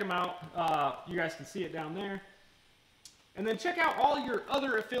 So check him out. You guys can see it down there. And then check out all your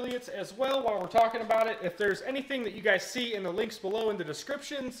other affiliates as well while we're talking about it. If there's anything that you guys see in the links below in the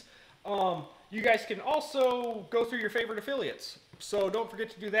descriptions, you guys can also go through your favorite affiliates. So don't forget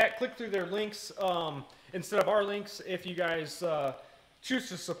to do that. Click through their links instead of our links if you guys choose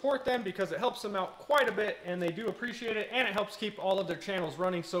to support them, because it helps them out quite a bit and they do appreciate it, and it helps keep all of their channels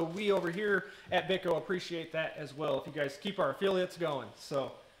running. So we over here at Bitgo appreciate that as well if you guys keep our affiliates going.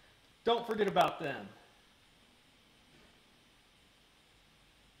 So don't forget about them.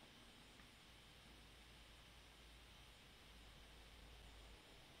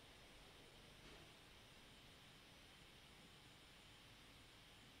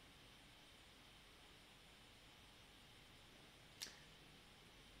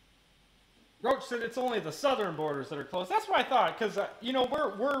 Roach said it's only the southern borders that are closed. That's what I thought, because you know,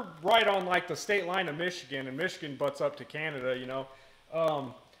 we're right on like the state line of Michigan, and Michigan butts up to Canada, you know.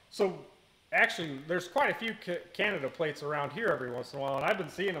 So actually, there's quite a few Canada plates around here every once in a while, and I've been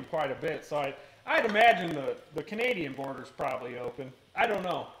seeing them quite a bit. So I'd imagine the Canadian border's probably open. I don't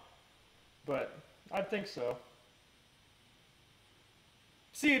know, but I'd think so.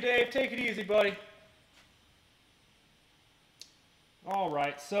 See you, Dave. Take it easy, buddy. All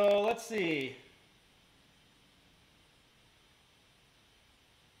right, so let's see.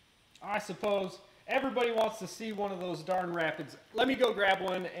 I suppose everybody wants to see one of those darn Rapids. Let me go grab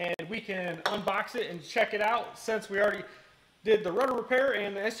one and we can unbox it and check it out, since we already did the rudder repair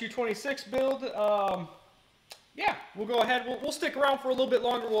and the SU-26 build. Yeah, we'll go ahead. We'll stick around for a little bit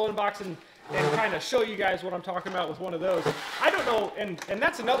longer. We'll unbox and kind of show you guys what I'm talking about with one of those. I don't know, and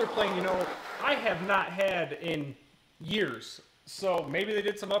that's another plane, you know, I have not had in years. So maybe they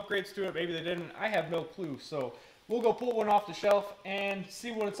did some upgrades to it, maybe they didn't. I have no clue. So we'll go pull one off the shelf and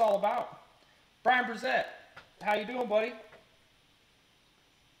see what it's all about. Brian Brissett, how you doing, buddy?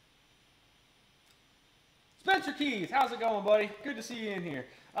 Spencer Keys, how's it going, buddy? Good to see you in here.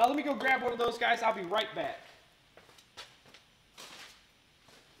 Let me go grab one of those guys. I'll be right back.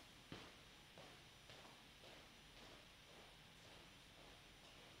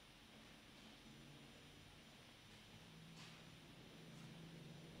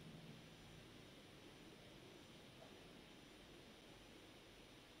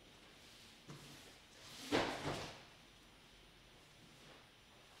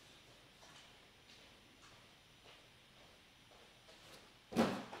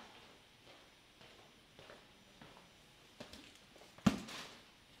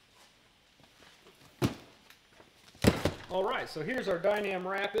 All right, so here's our Dynam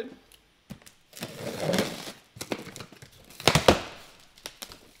Rapid.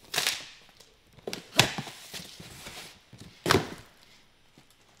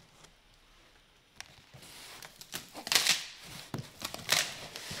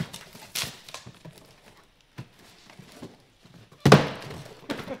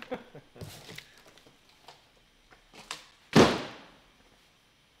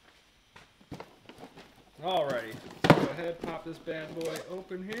 Alrighty, go ahead, pop this bad boy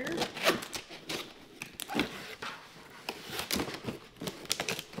open here.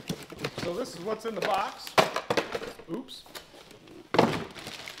 So this is what's in the box. Oops.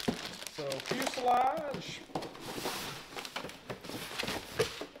 So fuselage.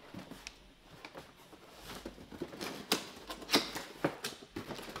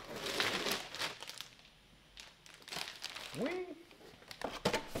 Wing.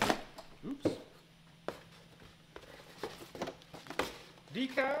 Oops.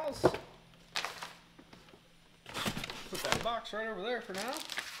 Decals. Put that box right over there for now.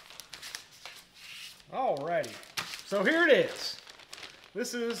 Alrighty. So here it is.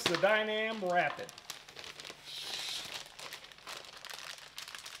 This is the Dynam Rapid.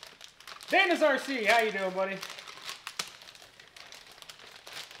 Dana's RC, how you doing, buddy?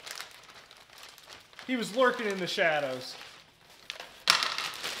 He was lurking in the shadows.